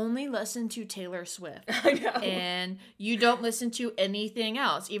 you only listen to Taylor Swift. I know. And you don't listen to anything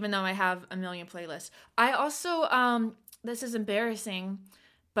else, even though I have a million playlists. I also, this is embarrassing,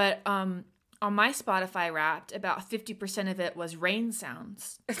 but on my Spotify Wrapped, about 50% of it was rain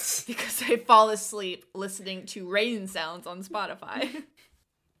sounds. Because I fall asleep listening to rain sounds on Spotify.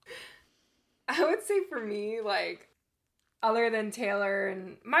 I would say for me, like, other than Taylor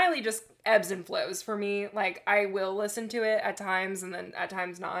and Miley, just ebbs and flows for me. Like, I will listen to it at times and then at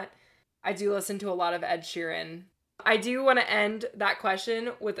times not. I do listen to a lot of Ed Sheeran. I do want to end that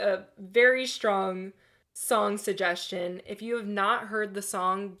question with a very strong song suggestion. If you have not heard the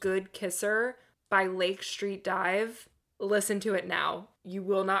song Good Kisser by Lake Street Dive, listen to it now. You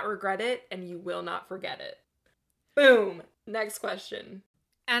will not regret it and you will not forget it. Boom. Next question.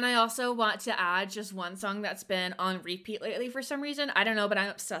 And I also want to add just one song that's been on repeat lately for some reason. I don't know, but I'm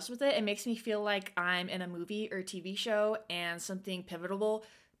obsessed with it. It makes me feel like I'm in a movie or TV show and something pivotal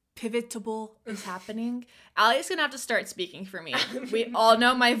pivotable is happening. Allie's gonna have to start speaking for me. We all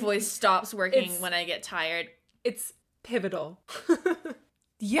know my voice stops working when I get tired. It's pivotal.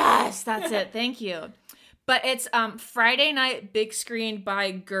 Yes, that's it. Thank you. But it's Friday Night Big Screen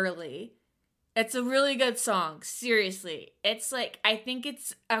by Girly. It's a really good song. Seriously. It's like, I think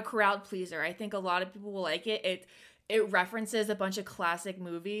it's a crowd pleaser. I think a lot of people will like it. It references a bunch of classic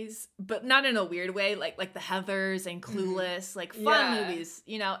movies, but not in a weird way, like The Heathers and Clueless, like fun movies.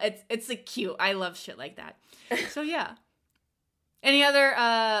 You know, it's like cute. I love shit like that. So yeah. Any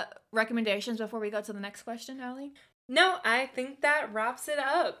other recommendations before we go to the next question, Allie? No, I think that wraps it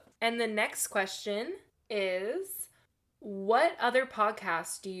up. And the next question is, what other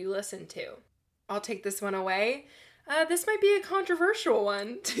podcasts do you listen to? I'll take this one away. This might be a controversial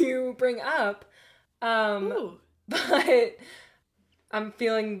one to bring up. But I'm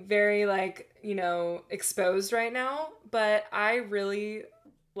feeling very, exposed right now. But I really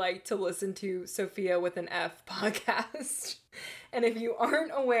like to listen to Sophia with an F podcast. And if you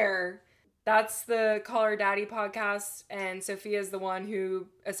aren't aware, that's the Call Her Daddy podcast. And Sophia's the one who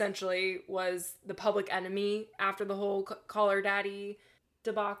essentially was the public enemy after the whole Call Her Daddy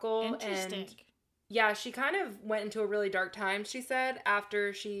debacle. Interesting. And yeah, she kind of went into a really dark time, she said,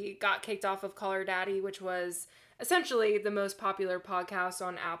 after she got kicked off of Call Her Daddy, which was essentially the most popular podcast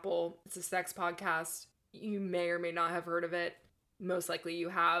on Apple. It's a sex podcast. You may or may not have heard of it. Most likely you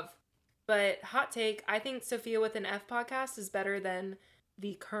have. But hot take, I think Sophia with an F podcast is better than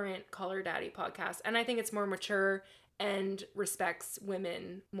the current Call Her Daddy podcast. And I think it's more mature and respects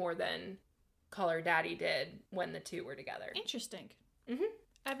women more than Call Her Daddy did when the two were together. Interesting. Mm-hmm.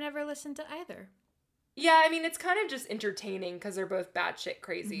 I've never listened to either. Yeah, I mean, it's kind of just entertaining because they're both batshit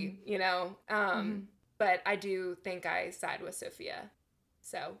crazy, you know? But I do think I side with Sophia.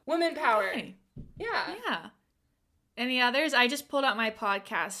 So, women power. Okay. Yeah. Yeah. Any others? I just pulled out my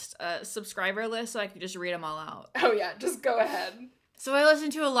podcast subscriber list so I could just read them all out. Oh, yeah. Just go ahead. So I listen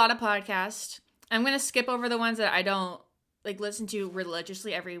to a lot of podcasts. I'm going to skip over the ones that I don't listen to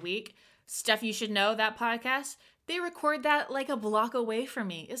religiously every week. Stuff You Should Know, that podcast. They record that like a block away from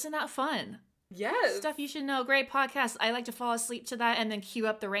me. Isn't that fun? Yes. Stuff You Should Know. Great podcast. I like to fall asleep to that and then cue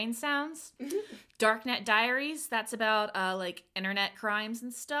up the rain sounds. Darknet Diaries. That's about internet crimes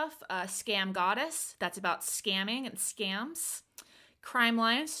and stuff. Scam Goddess. That's about scamming and scams. Crime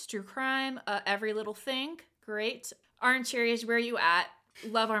Lines. True crime. Every Little Thing. Great. Armchair is Where You At.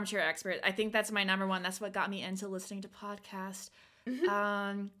 Love Armchair Expert. I think that's my number one. That's what got me into listening to podcasts.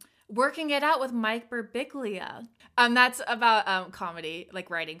 Working It Out with Mike Birbiglia. That's about comedy, like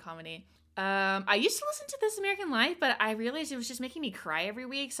writing comedy. I used to listen to This American Life, but I realized it was just making me cry every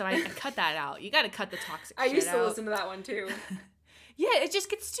week, so I cut that out. You got to cut the toxic shit out. I used to listen to that one too. Yeah, it just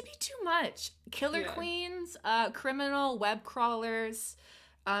gets to be too much. Killer Queens, Criminal, Web Crawlers.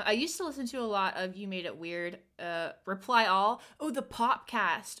 I used to listen to a lot of You Made It Weird, Reply All. Oh, the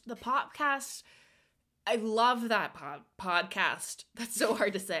Popcast. The Popcast. I love that podcast. That's so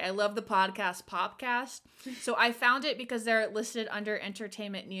hard to say. I love the Popcast. So I found it because they're listed under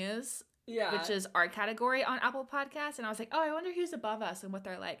entertainment news, which is our category on Apple Podcasts. And I was like, oh, I wonder who's above us and what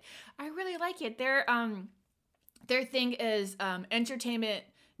they're like. I really like it. Their thing is entertainment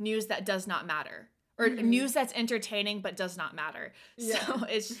news that does not matter. Or news that's entertaining but does not matter. Yeah. So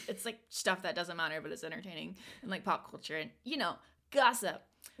it's like stuff that doesn't matter but it's entertaining and like pop culture and, gossip.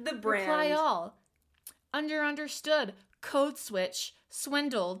 The brand. Reply All. Understood, Code Switch,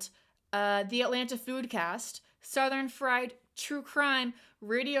 Swindled, The Atlanta Foodcast, Southern Fried, True Crime,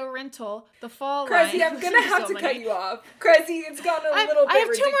 Radio Rental, The Fall Line. Crazy, I'm gonna have to cut you off. Crazy, it's gotten a little bit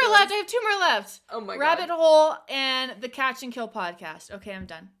ridiculous. I have two more left. Oh my God. Rabbit Hole and The Catch and Kill podcast. Okay, I'm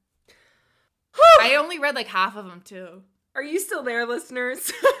done. I only read like half of them too. Are you still there,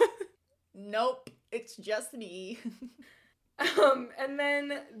 listeners? Nope, it's just me. And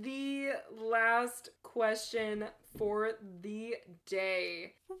then the last question for the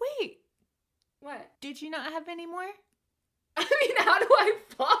day. Wait. What? Did you not have any more? I mean, how do I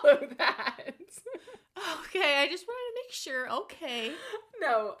follow that? Okay, I just wanted to make sure. Okay.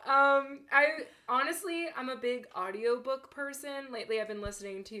 No, I'm a big audiobook person. Lately I've been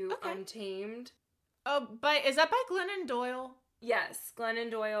listening to Untamed. Oh, but is that by Glennon Doyle? Yes, Glennon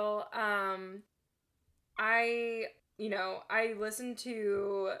Doyle. I listen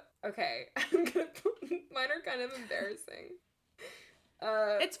to, mine are kind of embarrassing.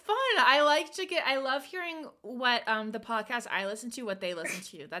 It's fun. I love hearing what the podcast I listen to, what they listen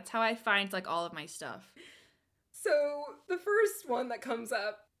to. That's how I find like all of my stuff. So the first one that comes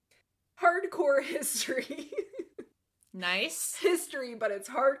up, hardcore history. Nice. History, but it's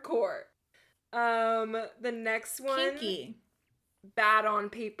hardcore. The next one. Kinky. Bad on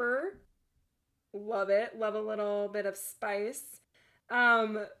Paper. Love it. Love a little bit of spice.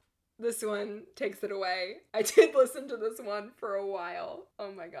 This one takes it away. I did listen to this one for a while.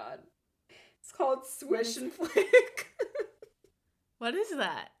 Oh my god. It's called Swish and Flick. What is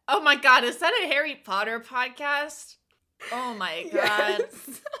that? Oh my god, is that a Harry Potter podcast? Oh my god.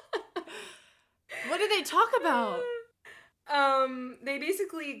 Yes. What do they talk about? They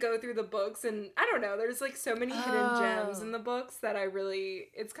basically go through the books, and I don't know, there's like so many hidden gems in the books that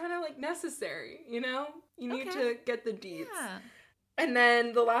it's kind of like necessary, you know? You need to get the deets. Yeah. And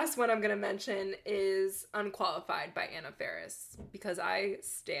then the last one I'm going to mention is Unqualified by Anna Faris, because I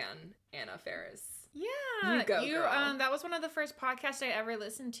stan Anna Faris. Yeah. You go, girl. That was one of the first podcasts I ever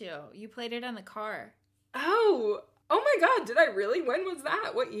listened to. You played it in the car. Oh my god, did I really? When was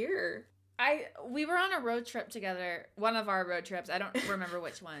that? What year? We were on a road trip together. One of our road trips. I don't remember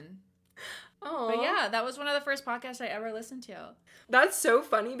which one. Oh. But yeah, that was one of the first podcasts I ever listened to. That's so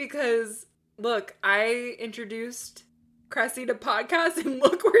funny because, look, I introduced Cressy to podcasts and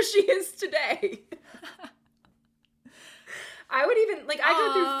look where she is today. I would even, I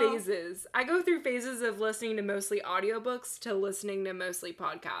go through phases. I go through phases of listening to mostly audiobooks to listening to mostly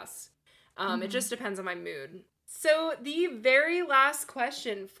podcasts. It just depends on my mood. So the very last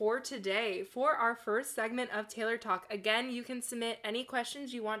question for today, for our first segment of Taylor Talk. Again, you can submit any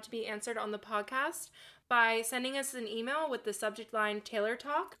questions you want to be answered on the podcast by sending us an email with the subject line Taylor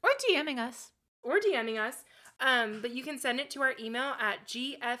Talk. Or DMing us. But you can send it to our email at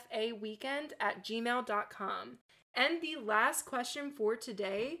gfaweekend@gmail.com. And the last question for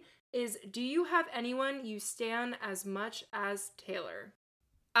today is, do you have anyone you stan as much as Taylor?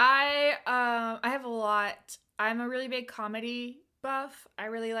 I have a lot. I'm a really big comedy buff. I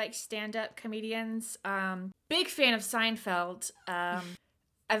really like stand-up comedians. Big fan of Seinfeld.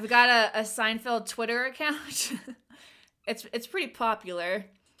 I've got a Seinfeld Twitter account. It's pretty popular.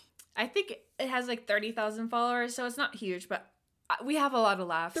 I think it has like 30,000 followers, so it's not huge, but we have a lot of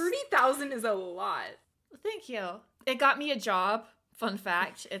laughs. 30,000 is a lot. Thank you. It got me a job. Fun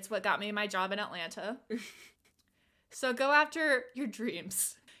fact. It's what got me my job in Atlanta. So go after your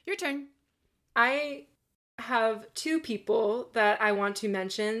dreams. Your turn. I have two people that I want to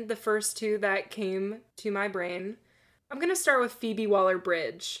mention. The first two that came to my brain. I'm going to start with Phoebe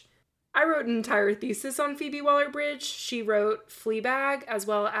Waller-Bridge. I wrote an entire thesis on Phoebe Waller-Bridge. She wrote Fleabag as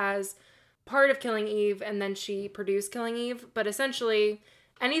well as part of Killing Eve, and then she produced Killing Eve. But essentially,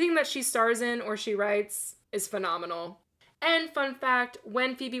 anything that she stars in or she writes is phenomenal. And fun fact,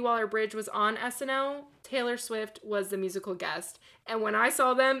 when Phoebe Waller-Bridge was on SNL, Taylor Swift was the musical guest. And when I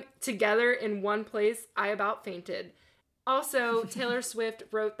saw them together in one place, I about fainted. Also, Taylor Swift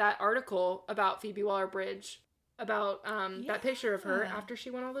wrote that article about Phoebe Waller-Bridge, about that picture of her after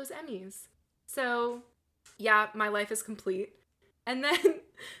she won all those Emmys. So, yeah, my life is complete. And then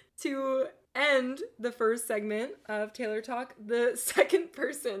to end the first segment of Taylor Talk, the second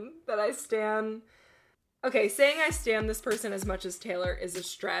person that I stan... Okay, saying I stan this person as much as Taylor is a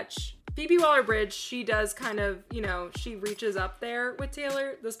stretch. Phoebe Waller-Bridge, she does kind of, she reaches up there with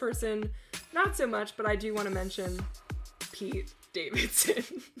Taylor. This person, not so much, but I do want to mention Pete Davidson.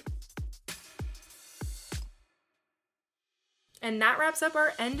 And that wraps up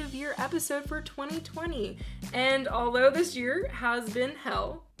our end of year episode for 2020. And although this year has been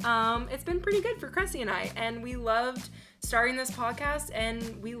hell, it's been pretty good for Cressy and I. And we loved starting this podcast,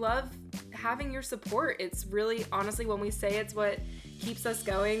 and we love having your support. It's really, honestly, when we say it's what keeps us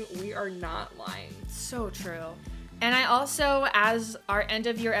going, we are not lying. So true. And I also, as our end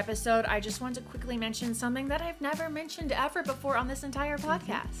of year episode, I just want to quickly mention something that I've never mentioned ever before on this entire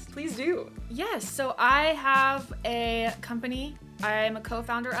podcast. Please do. Yes, so I have a company I'm a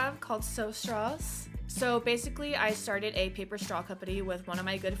co-founder of called So Straws. So basically, I started a paper straw company with one of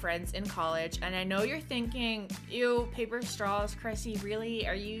my good friends in college, and I know you're thinking, ew, paper straws, Cressy, really?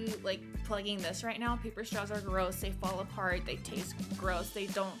 Are you, plugging this right now? Paper straws are gross, they fall apart, they taste gross, they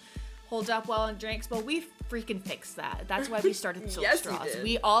don't hold up well in drinks, but we freaking fixed that. That's why we started So Yes, Straws.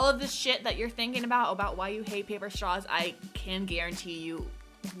 we did. All of the shit that you're thinking about why you hate paper straws, I can guarantee you,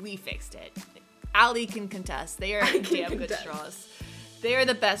 we fixed it. Allie can contest. They are damn good straws. They are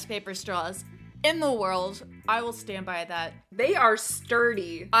the best paper straws in the world. I will stand by that. They are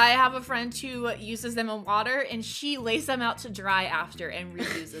sturdy. I have a friend who uses them in water, and she lays them out to dry after and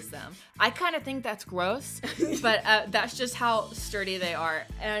reuses them. I kind of think that's gross, but that's just how sturdy they are.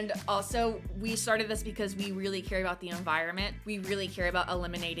 And also, we started this because we really care about the environment. We really care about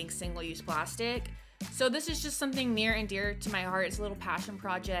eliminating single-use plastic. So this is just something near and dear to my heart. It's a little passion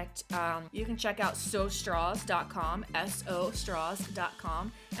project. You can check out sostraws.com,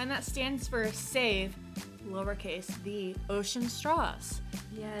 SOstraws.com, and that stands for Save lowercase, the ocean straws.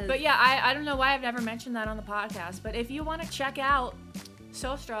 Yes. But yeah, I don't know why I've never mentioned that on the podcast, but if you want to check out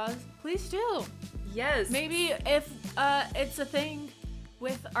Sew Straws, please do. Yes. Maybe if it's a thing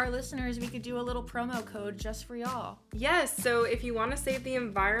with our listeners, we could do a little promo code just for y'all. Yes, so if you want to save the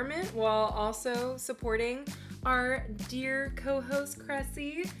environment while also supporting our dear co-host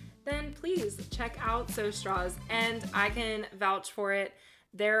Cressy, then please check out Sew Straws, and I can vouch for it.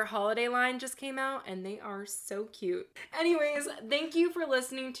 Their holiday line just came out and they are so cute. Anyways, thank you for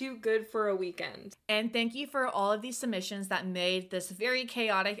listening to Good for a Weekend. And thank you for all of these submissions that made this very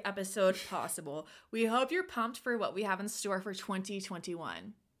chaotic episode possible. We hope you're pumped for what we have in store for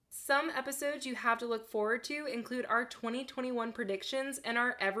 2021. Some episodes you have to look forward to include our 2021 predictions and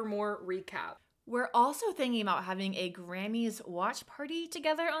our Evermore recap. We're also thinking about having a Grammys watch party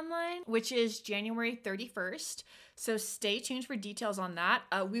together online, which is January 31st. So stay tuned for details on that.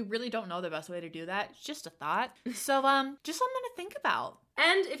 We really don't know the best way to do that. It's just a thought. So just something to think about.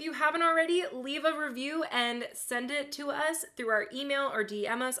 And if you haven't already, leave a review and send it to us through our email or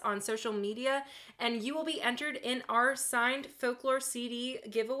DM us on social media, and you will be entered in our signed Folklore CD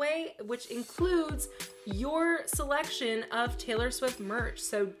giveaway, which includes your selection of Taylor Swift merch.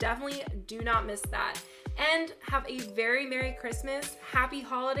 So definitely do not miss that. And have a very Merry Christmas, Happy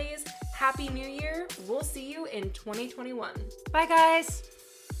Holidays, Happy New Year. We'll see you in 2021. Bye, guys.